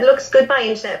here. It looks good, my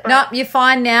internet. No, you're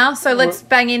fine now. So let's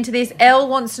bang into this. Elle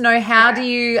wants to know how do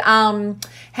you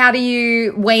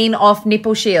wean off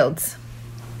nipple shields?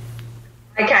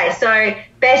 Okay, so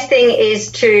best thing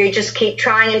is to just keep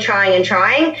trying and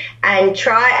try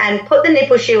and put the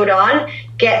nipple shield on,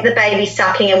 get the baby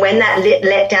sucking, and when that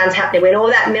letdown's happening, when all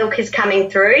that milk is coming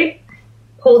through,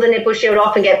 pull the nipple shield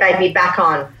off and get baby back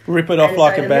on. Rip it off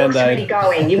like a Band-Aid. Really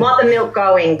going. You want the milk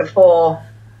going before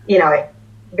you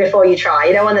try.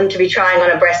 You don't want them to be trying on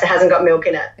a breast that hasn't got milk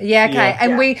in it. Yeah, okay. Yeah.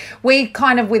 And we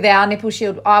kind of, with our nipple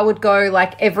shield, I would go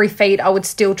like every feed, I would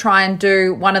still try and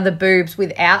do one of the boobs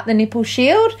without the nipple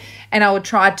shield, and I would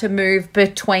try to move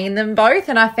between them both.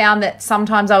 And I found that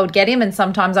sometimes I would get him and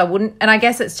sometimes I wouldn't. And I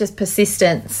guess it's just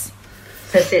persistence.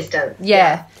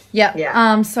 Yeah.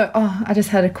 So, I just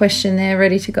had a question there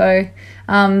ready to go.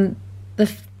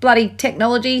 The bloody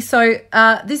technology. So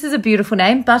this is a beautiful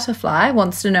name. Butterfly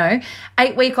wants to know,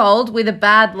 8-week-old with a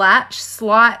bad latch,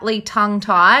 slightly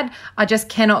tongue-tied. I just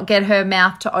cannot get her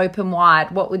mouth to open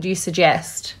wide. What would you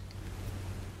suggest?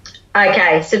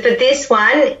 Okay, so for this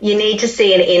one, you need to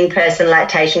see an in-person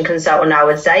lactation consultant, I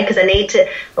would say, because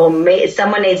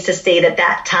someone needs to see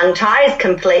that tongue tie is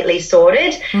completely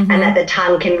sorted and that the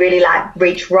tongue can really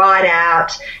reach right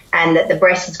out and that the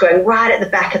breast is going right at the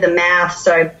back of the mouth.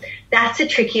 So that's a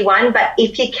tricky one. But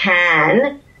if you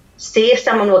can, see if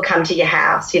someone will come to your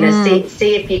house, see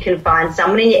if you can find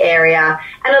someone in your area.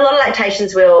 And a lot of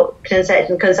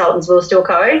consultants will still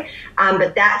go.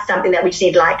 But that's something that we just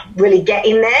need to like really get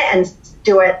in there and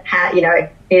do it,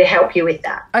 to help you with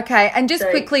that. Okay, and just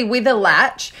quickly with a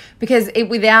latch, because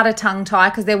without a tongue tie,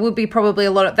 because there would be probably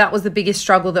a lot of, that was the biggest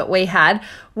struggle that we had.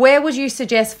 Where would you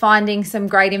suggest finding some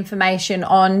great information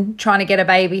on trying to get a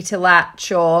baby to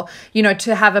latch, or,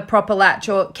 to have a proper latch,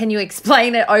 or can you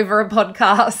explain it over a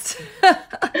podcast?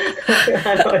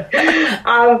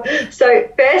 So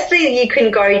firstly, you can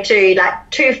go to like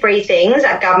 2 free things,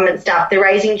 like government stuff, the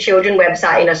Raising Children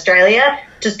website in Australia.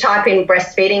 Just type in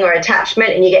breastfeeding or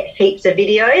attachment and you get heaps of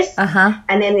videos.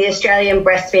 And then the Australian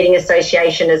Breastfeeding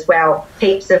Association as well,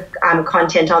 heaps of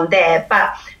content on there.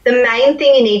 But the main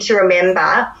thing you need to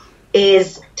remember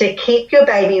is to keep your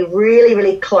baby really,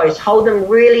 really close. Hold them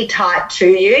really tight to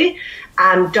you.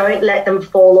 Don't let them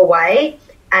fall away.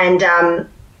 And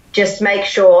just make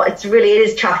sure, it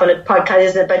is tough on a podcast,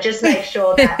 isn't it? But just make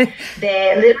sure that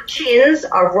their little chins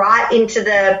are right into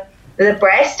the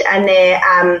breast, and their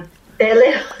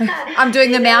little... I'm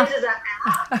doing the mouth.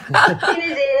 Chin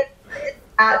is in.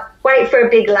 Wait for a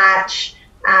big latch.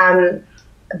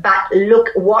 But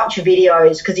watch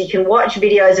videos, because you can watch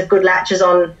videos of good latches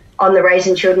on the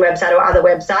Raising Children website or other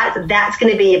websites. That's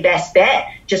going to be your best bet.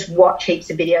 Just watch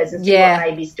heaps of videos and see what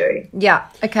babies do. Yeah.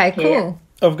 Okay, cool. Yeah.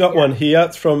 I've got one here.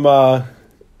 It's from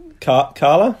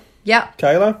Carla. Yeah.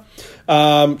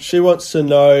 Kayla. She wants to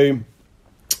know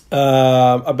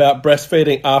about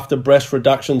breastfeeding after breast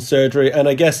reduction surgery, and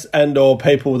I guess or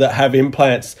people that have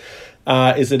implants.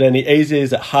 Is it any easier?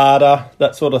 Is it harder?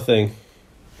 That sort of thing.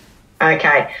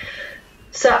 Okay.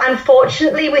 So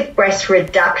unfortunately with breast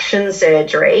reduction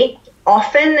surgery,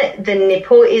 often the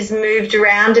nipple is moved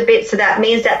around a bit. So that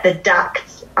means that the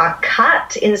ducts are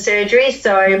cut in surgery.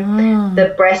 So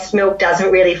the breast milk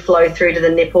doesn't really flow through to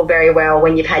the nipple very well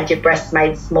when you've had your breasts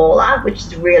made smaller, which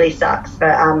really sucks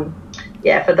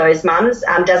for those mums.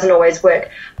 Doesn't always work.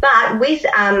 But with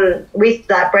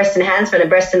like breast enhancement and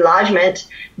breast enlargement,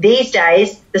 these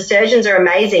days the surgeons are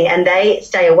amazing and they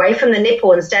stay away from the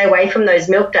nipple and stay away from those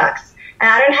milk ducts. And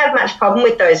I don't have much problem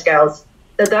with those girls.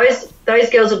 So those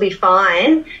girls will be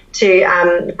fine to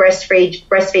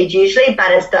breastfeed usually,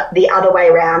 but it's the other way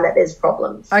around that there's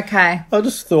problems. Okay. I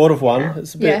just thought of one.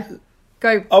 It's a bit...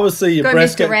 Go. Obviously, your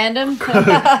breasts Mr. Random.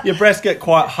 Your breasts get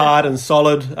quite hard and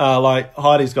solid. Like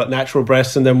Heidi's got natural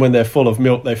breasts, and then when they're full of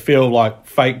milk, they feel like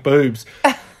fake boobs.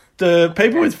 Do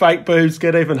people with fake boobs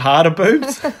get even harder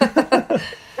boobs?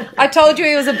 I told you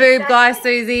he was a boob guy,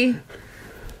 Susie.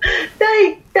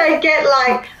 They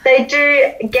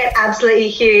do get absolutely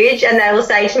huge, and they will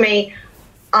say to me,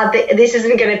 this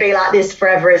isn't going to be like this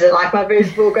forever, is it? Like my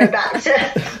boobs will go back to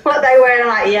what they were. And I'm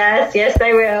like, yes,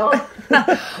 they will.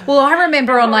 Well, I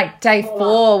remember on like day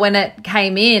 4 when it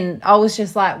came in, I was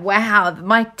just like, wow,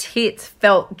 my tits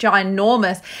felt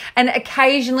ginormous. And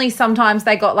occasionally sometimes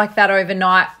they got like that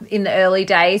overnight in the early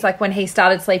days, like when he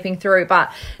started sleeping through,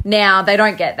 but now they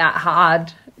don't get that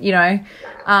hard,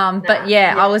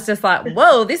 I was just like,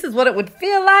 whoa, this is what it would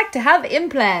feel like to have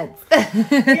implants. I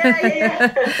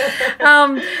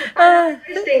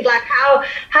just think like,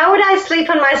 how would I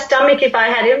sleep on my stomach if I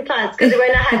had implants? Because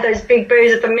when I had those big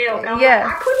boos at the milk, like,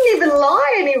 I couldn't even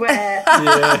lie anywhere.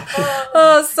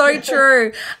 Oh, so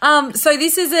true. So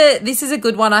this is a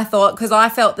good one, I thought, because I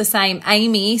felt the same.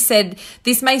 Amy said,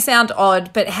 this may sound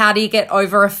odd, but how do you get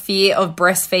over a fear of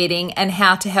breastfeeding and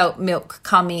how to help milk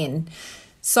come in?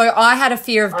 So I had a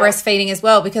fear of breastfeeding as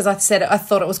well, because I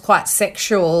thought it was quite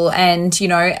sexual, and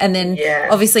and then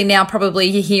obviously now probably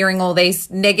you're hearing all these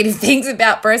negative things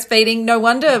about breastfeeding. No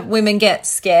wonder women get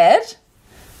scared.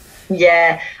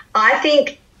 Yeah, I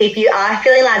think if you are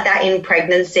feeling like that in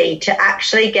pregnancy, to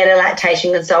actually get a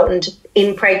lactation consultant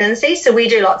in pregnancy. So we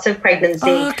do lots of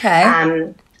pregnancy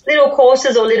little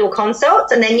courses or little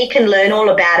consults, and then you can learn all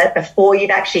about it before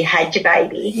you've actually had your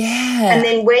baby. Yeah. And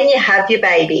then when you have your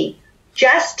baby,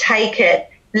 just take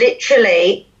it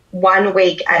literally 1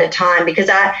 week at a time, because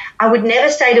I would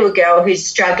never say to a girl who's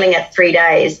struggling at 3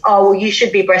 days, oh, well, you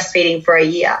should be breastfeeding for a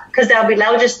year, because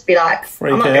they'll just be like,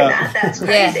 I'm not doing that. That's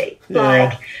crazy.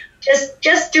 Like,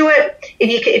 just do it.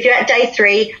 If you're at day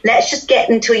 3, let's just get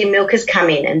until your milk has come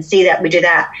in and see that we do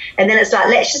that. And then it's like,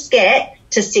 let's just get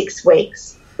to 6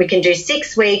 weeks. We can do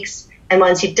 6 weeks, and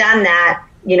once you've done that,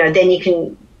 then you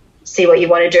can see what you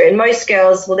want to do. And most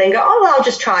girls will then go, oh, well, I'll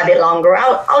just try a bit longer.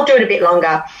 I'll do it a bit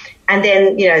longer. And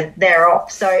then, they're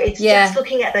off. So it's just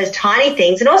looking at those tiny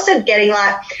things, and also getting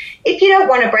like, if you don't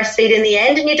want to breastfeed in the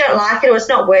end and you don't like it or it's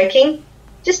not working,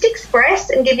 just express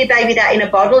and give your baby that in a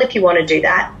bottle if you want to do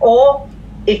that. Or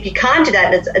if you can't do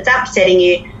that and it's upsetting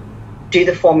you, do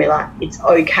the formula. It's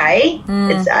okay.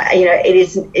 It's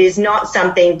it is not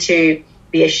something to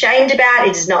be ashamed about.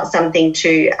 It is not something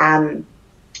to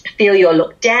feel you're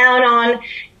looked down on.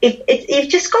 You've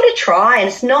just got to try, and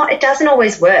it doesn't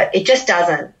always work. It just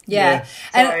doesn't. Yeah.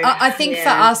 And so, I think for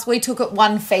us, we took it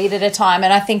one feed at a time,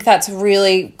 and I think that's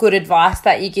really good advice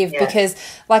that you give because,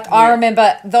 I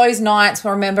remember those nights,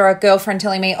 I remember a girlfriend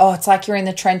telling me, oh, it's like you're in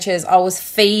the trenches. I was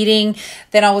feeding,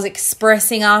 then I was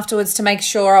expressing afterwards to make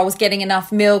sure I was getting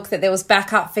enough milk, that there was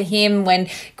backup for him when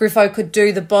Griffo could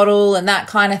do the bottle and that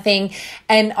kind of thing.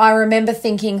 And I remember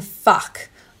thinking, fuck,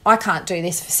 I can't do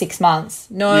this for 6 months.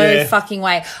 No fucking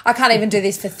way. I can't even do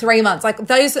this for 3 months.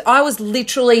 I was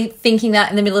literally thinking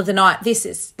that in the middle of the night. This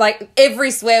is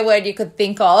every swear word you could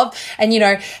think of. And,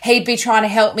 he'd be trying to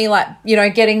help me,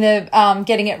 getting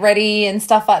it ready and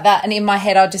stuff like that. And in my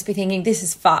head, I'd just be thinking, this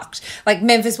is fucked.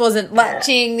 Memphis wasn't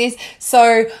latching this.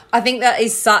 So I think that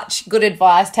is such good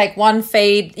advice. Take one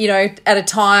feed, at a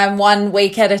time, 1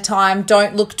 week at a time.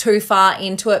 Don't look too far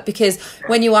into it, because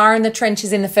when you are in the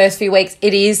trenches in the first few weeks,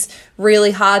 it is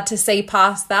really hard to see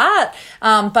past that,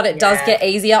 but it does get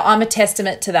easier. I'm a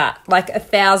testament to that,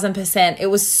 1,000%. It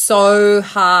was so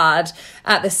hard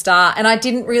at the start, and I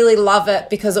didn't really love it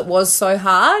because it was so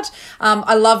hard.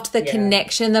 I loved the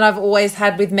connection that I've always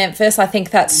had with Memphis. I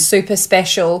think that's super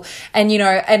special,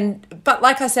 and but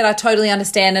like I said, I totally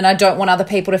understand, and I don't want other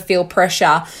people to feel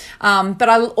pressure. But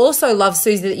I also love,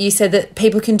 Susie, that you said that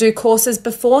people can do courses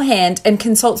beforehand and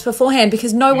consults beforehand,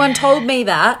 because no one told me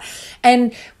that.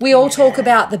 And we all talk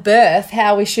about the birth,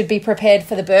 how we should be prepared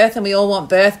for the birth, and we all want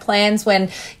birth plans when,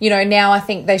 now I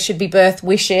think they should be birth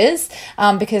wishes,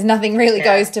 because nothing really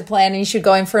goes to plan and you should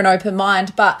go in for an open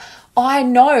mind. But I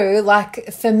know,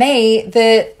 for me,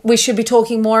 that we should be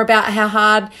talking more about how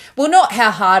hard, well, not how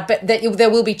hard, but that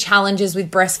there will be challenges with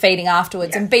breastfeeding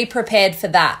afterwards, and be prepared for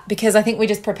that, because I think we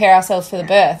just prepare ourselves for the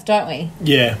birth, don't we?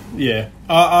 Yeah.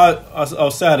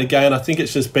 I'll say it again. I think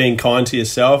it's just being kind to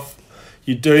yourself.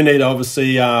 You do need to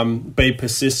obviously be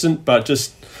persistent, but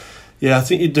just, I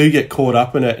think you do get caught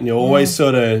up in it, and you're always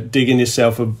sort of digging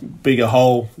yourself a bigger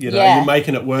hole. You're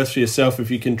making it worse for yourself. If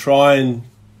you can try and,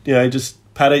 just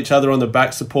pat each other on the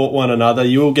back, support one another,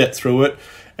 you will get through it.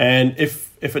 And if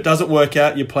it doesn't work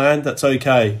out your plan, that's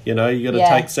okay. You got to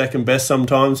take second best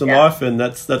sometimes in life, and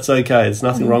that's okay. There's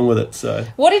nothing wrong with it. So,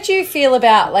 what did you feel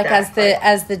about as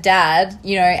the dad,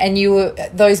 and you were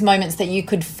those moments that you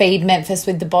could feed Memphis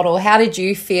with the bottle? How did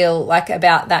you feel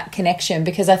about that connection?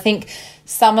 Because I think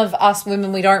some of us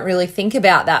women, we don't really think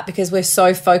about that, because we're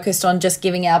so focused on just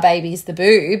giving our babies the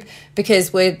boob,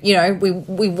 because we're,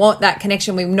 we want that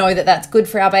connection. We know that that's good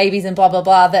for our babies and blah, blah,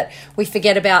 blah, that we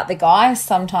forget about the guys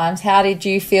sometimes. How did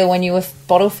you feel when you were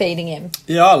bottle feeding him?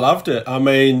 Yeah, I loved it. I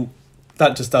mean,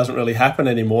 that just doesn't really happen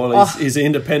anymore. He's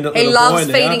independent little boy now. He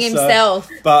loves feeding himself.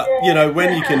 But,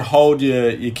 when you can hold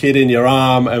your kid in your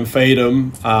arm and feed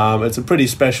him, it's a pretty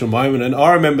special moment. And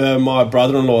I remember my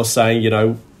brother-in-law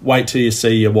saying, wait till you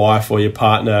see your wife or your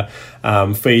partner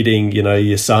feeding,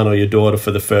 your son or your daughter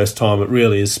for the first time. It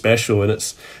really is special. And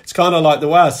it's kind of like, the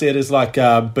way I see it is like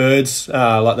birds,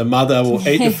 like the mother will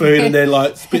eat the food and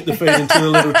then spit the food into the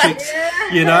little chicks,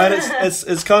 and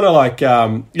it's kind of like,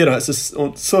 it's just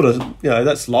sort of,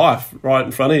 that's life right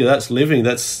in front of you. That's living.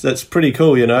 That's pretty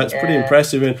cool. It's pretty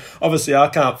impressive. And obviously I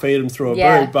can't feed him through a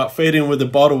boob, but feeding with the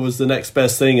bottle was the next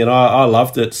best thing. And I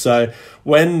loved it. So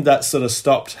when that sort of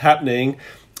stopped happening,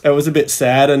 it was a bit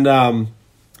sad, and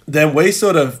then we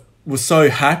sort of were so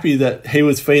happy that he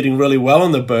was feeding really well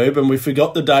on the boob, and we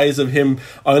forgot the days of him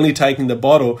only taking the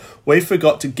bottle. We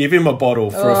forgot to give him a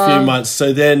bottle for a few months.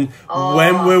 So then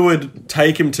when we would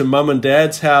take him to mum and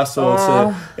dad's house, or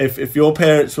so if your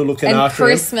parents were looking after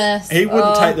Christmas, him, he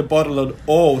wouldn't take the bottle at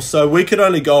all. So we could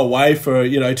only go away for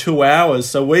 2 hours.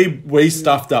 So we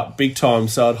stuffed up big time.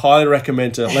 So I'd highly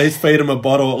recommend to at least feed him a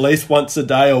bottle at least once a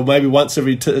day, or maybe once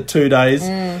every 2 days.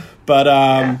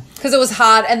 But because it was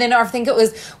hard. And then I think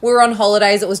we were on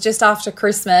holidays. It was just after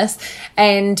Christmas,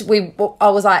 and I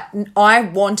was like, I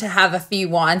want to have a few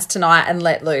wines tonight and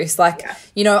let loose. I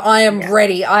am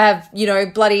ready. I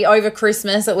have, bloody over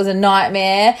Christmas, it was a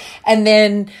nightmare. And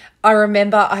then I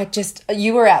remember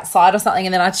you were outside or something,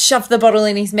 and then I shoved the bottle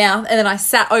in his mouth, and then I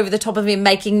sat over the top of him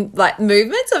making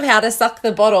movements of how to suck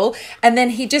the bottle. And then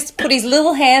he just put his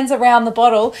little hands around the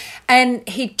bottle, and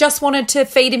he just wanted to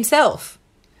feed himself.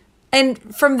 And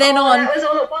from then on, that was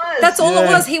all it was. That's all it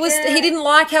was. He didn't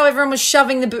like how everyone was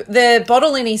shoving the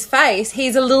bottle in his face.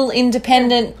 He's a little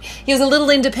independent. He was a little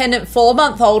independent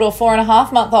 4-month-old or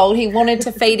 4.5-month-old. He wanted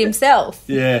to feed himself.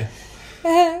 Yeah.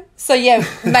 So yeah,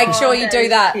 make sure you do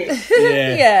that.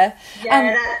 Yeah.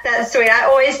 Yeah, that's sweet. I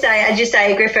always say, as you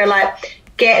say, Griffo, like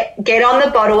get on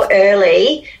the bottle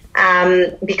early.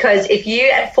 Because if you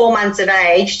at 4 months of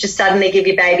age just suddenly give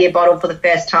your baby a bottle for the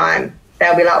first time,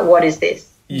 they'll be like, what is this?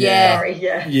 Yeah. Sorry.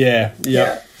 Yeah.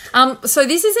 So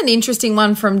this is an interesting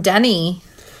one from Danny.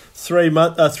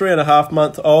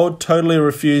 3.5-month-old, totally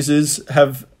refuses,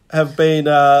 have been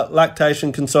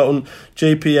lactation consultant,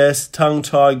 GPS, tongue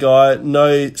tie guy,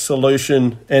 no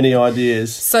solution, any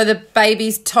ideas? So the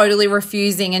baby's totally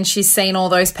refusing and she's seen all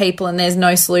those people and there's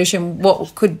no solution.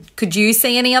 What could you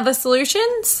see any other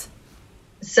solutions?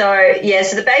 So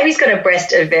the baby's got a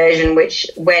breast aversion, which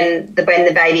when the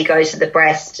baby goes to the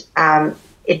breast,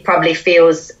 it probably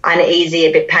feels uneasy,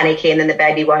 a bit panicky, and then the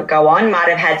baby won't go on. Might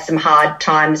have had some hard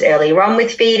times earlier on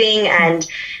with feeding, and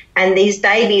these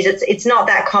babies, it's not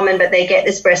that common, but they get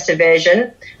this breast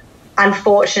aversion.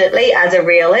 Unfortunately, as a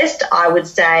realist, I would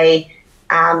say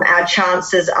our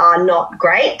chances are not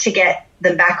great to get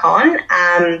them back on.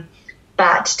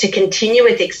 But to continue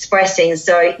with expressing,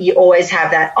 so you always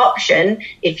have that option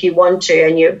if you want to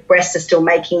and your breasts are still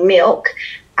making milk,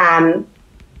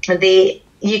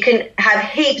 you can have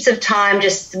heaps of time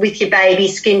just with your baby,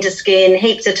 skin to skin,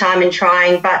 heaps of time in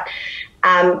trying, but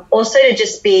also to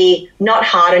just be not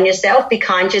hard on yourself, be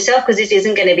kind to yourself, because this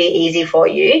isn't going to be easy for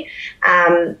you.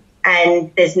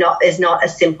 And there's not a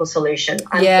simple solution,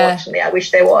 unfortunately. Yeah. I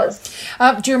wish there was.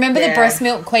 Do you remember the breast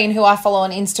milk queen who I follow on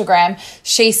Instagram?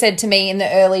 She said to me in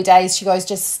the early days, she goes,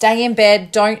 just stay in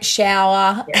bed, don't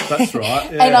shower. Yeah. That's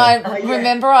right. Yeah. And I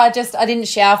remember I didn't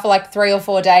shower for like 3 or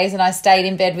 4 days and I stayed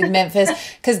in bed with Memphis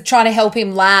because trying to help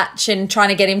him latch and trying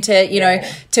to get him to, know,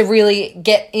 to really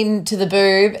get into the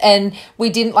boob. And I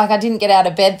didn't get out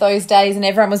of bed those days and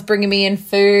everyone was bringing me in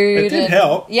food. It did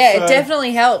help. Yeah, it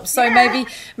definitely helped. So maybe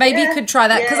you could try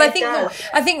that, because I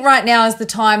think right now is the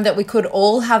time that we could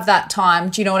all have that time.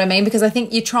 Do you know what I mean? Because I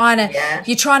think you're trying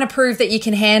to prove that you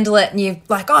can handle it, and you're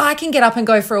like, oh, I can get up and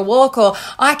go for a walk, or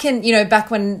I can,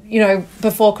 back when,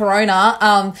 before Corona,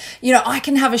 I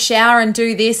can have a shower and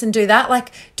do this and do that.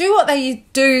 Like, do what they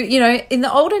do, in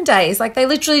the olden days. Like, they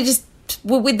literally just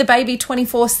were with the baby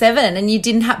 24/7, and you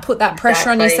didn't have put that pressure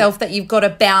on yourself that you've got to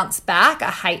bounce back.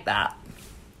 I hate that.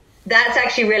 That's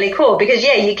actually really cool because,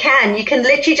 you can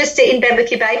literally just sit in bed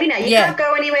with your baby now. You can't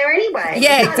go anywhere anyway.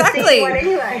 Yeah, exactly.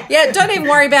 Anyway. Yeah, don't even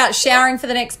worry about showering for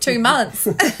the next 2 months.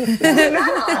 We've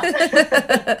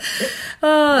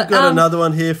got another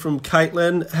one here from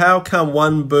Caitlin. How come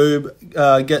one boob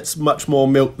gets much more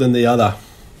milk than the other?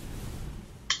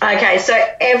 Okay, so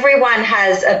everyone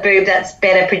has a boob that's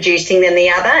better producing than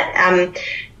the other.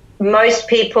 Most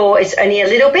people, it's only a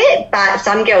little bit, but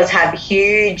some girls have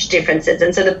huge differences.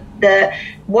 And so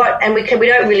we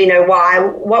don't really know why.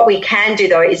 What we can do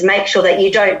though is make sure that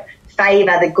you don't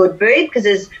favour the good boob,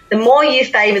 because the more you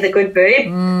favour the good boob,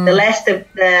 the less the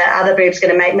other boob's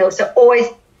going to make milk. So always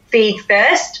feed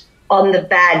first on the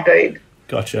bad boob.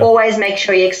 Gotcha. Always make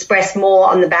sure you express more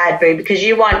on the bad boob, because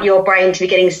you want your brain to be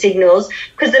getting signals,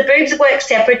 because the boobs work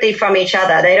separately from each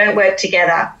other. They don't work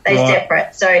together. They're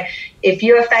separate. So if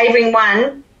you're favouring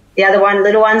one, the other one,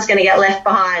 little one's going to get left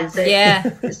behind. So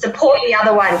support the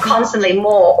other one constantly,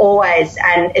 more, always,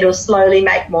 and it'll slowly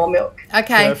make more milk.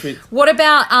 Okay. Perfect. What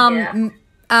about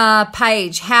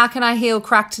Paige? How can I heal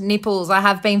cracked nipples? I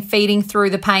have been feeding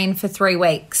through the pain for 3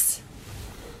 weeks.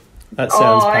 That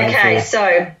sounds painful. Okay.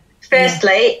 So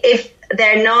firstly, if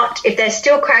they're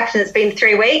still cracked and it's been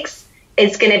 3 weeks,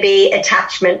 it's going to be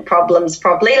attachment problems,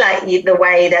 probably, like the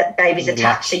way that baby's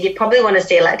attached. So you probably want to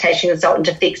see a lactation consultant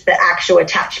to fix the actual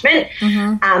attachment.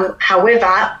 Mm-hmm.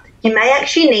 However, you may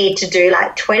actually need to do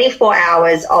like 24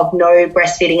 hours of no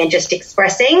breastfeeding and just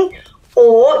expressing,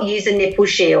 or use a nipple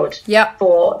shield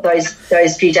for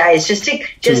those few days just to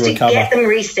get them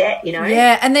reset,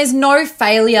 Yeah, and there's no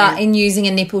failure in using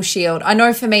a nipple shield. I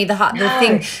know for me the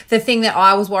thing that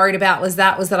I was worried about was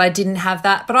that I didn't have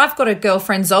that. But I've got a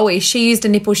girlfriend, Zoe, she used a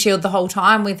nipple shield the whole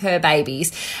time with her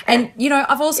babies. And,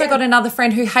 I've also got another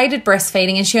friend who hated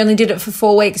breastfeeding, and she only did it for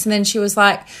 4 weeks, and then she was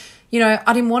like,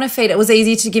 I didn't want to feed. It was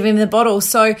easy to give him the bottle.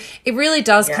 So it really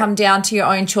does come down to your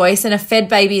own choice. And a fed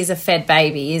baby is a fed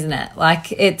baby, isn't it?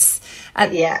 Like it's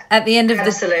at the end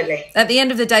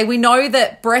of the day, we know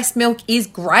that breast milk is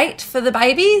great for the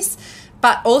babies,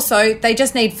 but also they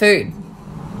just need food.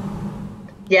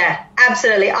 Yeah,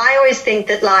 absolutely. I always think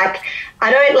that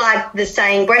I don't like the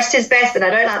saying breast is best, and I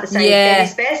don't like the saying fed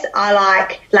is best. I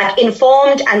like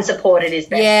informed and supported is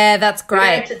best. Yeah, that's great. You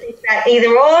don't have to think about either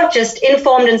or, just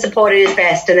informed and supported is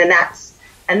best, and then that's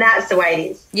the way it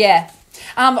is. Yeah.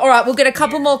 All right, we'll get a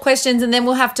couple more questions and then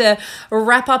we'll have to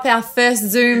wrap up our first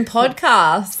Zoom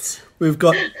podcast. We've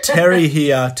got Terry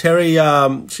here. Terry,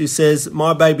 she says,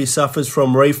 my baby suffers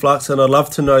from reflux and I'd love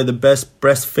to know the best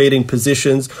breastfeeding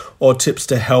positions or tips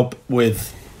to help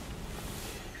with.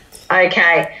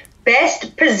 Okay.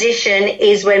 Best position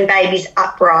is when baby's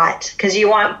upright, because you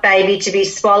want baby to be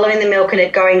swallowing the milk and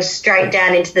it going straight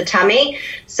down into the tummy.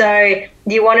 So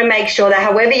you want to make sure that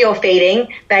however you're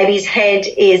feeding, baby's head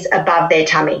is above their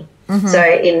tummy. So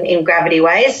in gravity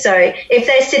ways. So if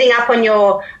they're sitting up on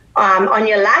your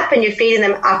lap and you're feeding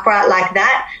them upright like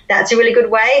that, that's a really good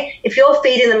way. If you're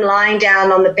feeding them lying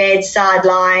down on the bedside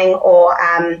lying or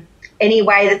any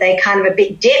way that they're kind of a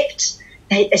bit dipped,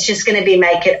 it's just going to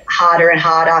make it harder and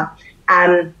harder.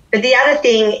 But the other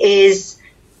thing is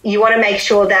you want to make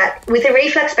sure that with a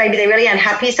reflux baby, they're really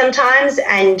unhappy sometimes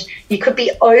and you could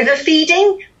be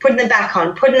overfeeding, putting them back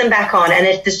on, and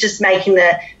it's just making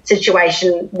the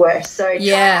situation worse. So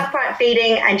try upright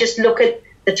feeding and just look at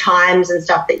the times and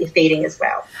stuff that you're feeding as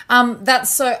well. That's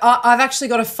so. I've actually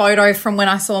got a photo from when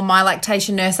I saw my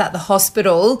lactation nurse at the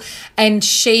hospital, and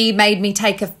she made me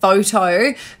take a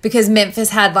photo because Memphis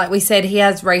had, like we said, he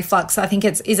has reflux. I think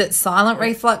is it silent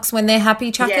reflux when they're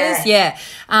happy chuckers? Yeah.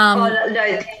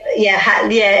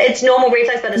 It's normal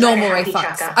reflux, but it's normal like a happy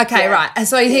reflux. chucker. Okay, right.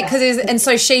 So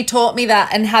so she taught me that,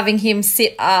 and having him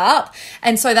sit up,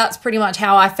 and so that's pretty much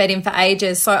how I fed him for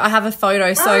ages. So I have a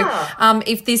photo. So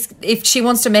if she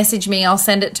wants to message me, I'll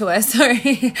send it to her. So,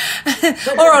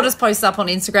 or I'll just post it up on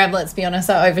Instagram. Let's be honest,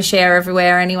 I overshare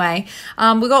everywhere anyway.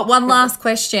 We got one last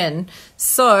question.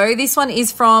 So this one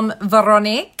is from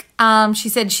Veronique. She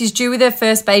said she's due with her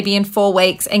first baby in 4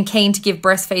 weeks and keen to give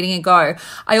breastfeeding a go.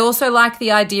 I also like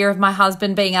the idea of my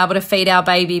husband being able to feed our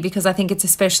baby because I think it's a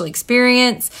special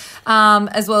experience,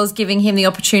 as well as giving him the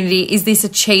opportunity. Is this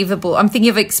achievable? I'm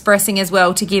thinking of expressing as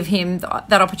well to give him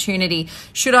that opportunity.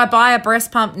 Should I buy a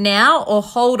breast pump now or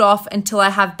hold off until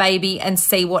I have baby and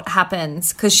see what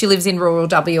happens? Because she lives in rural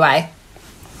WA.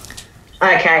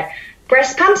 Okay.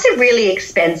 Breast pumps are really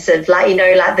expensive, like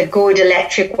the good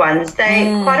electric ones.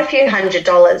 They're quite a few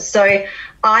 $100s. So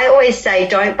I always say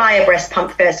don't buy a breast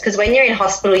pump first, because when you're in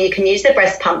hospital, you can use the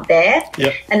breast pump there.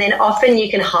 Yep. And then often you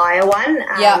can hire one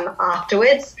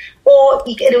afterwards. Or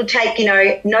it'll take,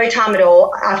 no time at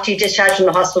all after you discharge from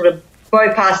the hospital to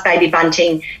go past Baby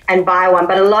Bunting and buy one.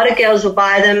 But a lot of girls will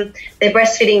buy them. Their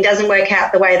breastfeeding doesn't work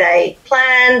out the way they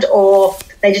planned, or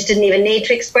they just didn't even need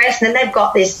to express. And then they've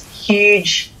got this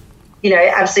huge,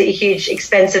 absolutely huge,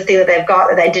 expensive thing that they've got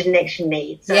that they didn't actually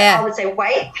need. So I would say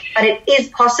wait, but it is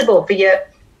possible for your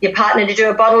partner to do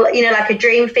a bottle, like a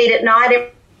dream feed at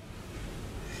night.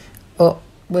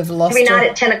 We've lost every night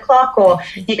at 10 o'clock, or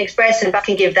you can express and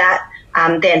can give that.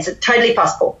 Then so totally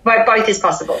possible. Both is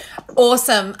possible.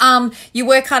 Awesome. You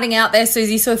were cutting out there,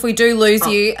 Susie, so if we do lose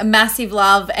you, a massive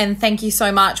love and thank you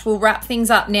so much. We'll wrap things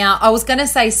up now. I was going to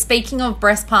say, speaking of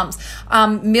breast pumps,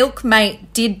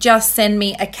 Milkmate did just send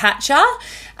me a catcher,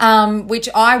 which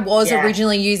I was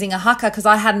originally using a Hucker because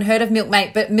I hadn't heard of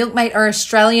Milkmate, but Milkmate are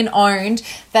Australian owned.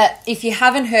 That if you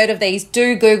haven't heard of these,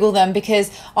 do Google them,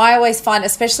 because I always find,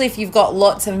 especially if you've got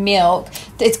lots of milk,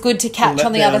 it's good to catch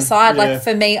on the other side. Yeah. Like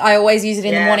for me, I always use it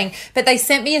in the morning, but they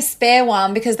sent me a spare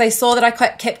one because they saw that I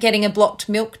kept getting a blocked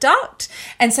milk duct,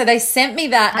 and so they sent me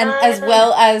that, and as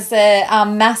well as a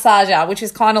massager, which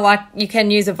is kind of like, you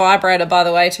can use a vibrator, by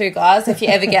the way, too, guys, if you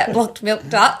ever get blocked milk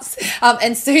ducts.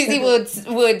 And Susie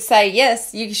would say,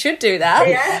 yes, you should do that.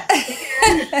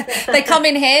 Yeah. They come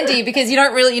in handy because you're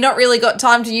not really got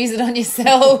time to use it on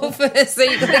yourself, so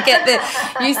you've got to get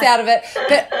the use out of it.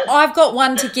 But I've got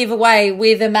one to give away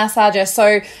with a massager.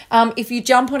 So if you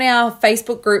jump on our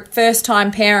Facebook group, First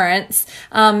Time Parents,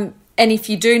 and if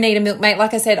you do need a Milkmate,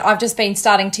 like I said, I've just been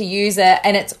starting to use it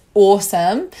and it's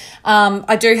awesome.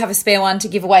 I do have a spare one to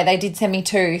give away. They did send me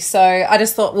 2. So I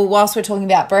just thought, well, whilst we're talking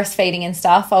about breastfeeding and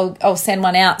stuff, I'll send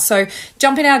one out. So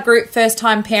jump in our group, First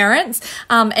Time Parents,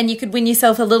 and you could win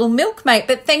yourself a little Milkmate.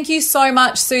 But thank you so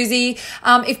much, Susie.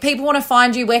 If people want to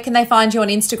find you, where can they find you on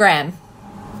Instagram?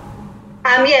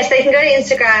 Yes, they can go to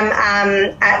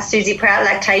Instagram at Susie Prout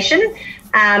Lactation.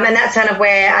 And that's kind of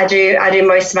where I do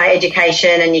most of my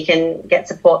education, and you can get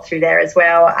support through there as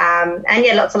well. And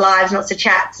lots of lives, lots of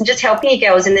chats, and just helping you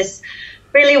girls in this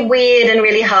really weird and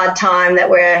really hard time that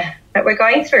we're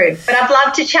going through. But I've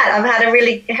loved to chat. I've had a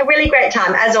really great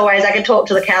time. As always, I could talk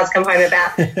till the cows come home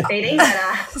about feeding.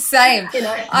 But, Same.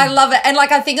 I love it. And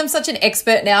I think I'm such an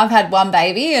expert now. I've had one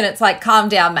baby and it's like, calm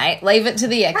down, mate. Leave it to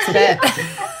the expert.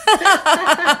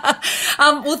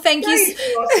 Well, thank you.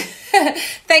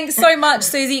 Thanks so much,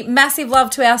 Susie. Massive love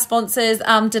to our sponsors,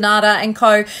 Donata and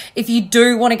Co. If you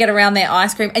do want to get around their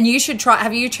ice cream, and you should try,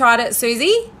 have you tried it,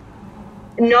 Susie?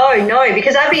 No,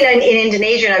 because I've been in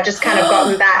Indonesia and I've just kind of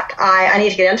gotten back. I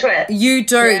need to get into it. You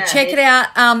do. Yeah. Check it out.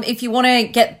 If you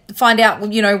want to find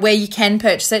out, you know, where you can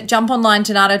purchase it, jump online,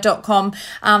 Donatta.com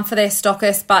for their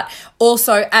stockists, but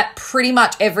also at pretty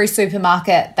much every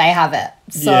supermarket they have it.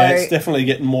 So, yeah, it's definitely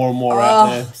getting more and more out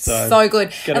there. So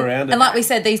good. Get around it. And like we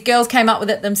said, these girls came up with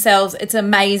it themselves. It's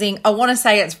amazing. I want to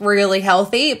say it's really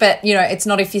healthy, but, you know, it's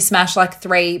not if you smash like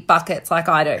 3 buckets like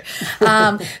I do.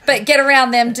 But get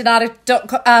around them,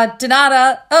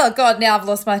 Donatta. Oh, God, now I've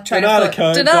lost my train of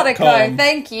thought. Donatta.co.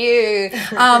 Thank you.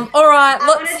 All right. I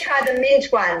want to try the mint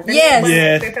one.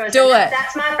 Yes, do it.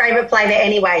 That's my favourite flavour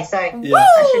anyway, so I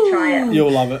should try it.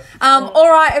 You'll love it. All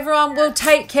right, everyone. Well,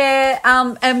 take care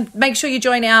and make sure you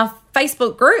join our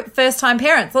Facebook group, First Time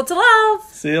Parents. Lots of love.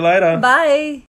 See you later. Bye.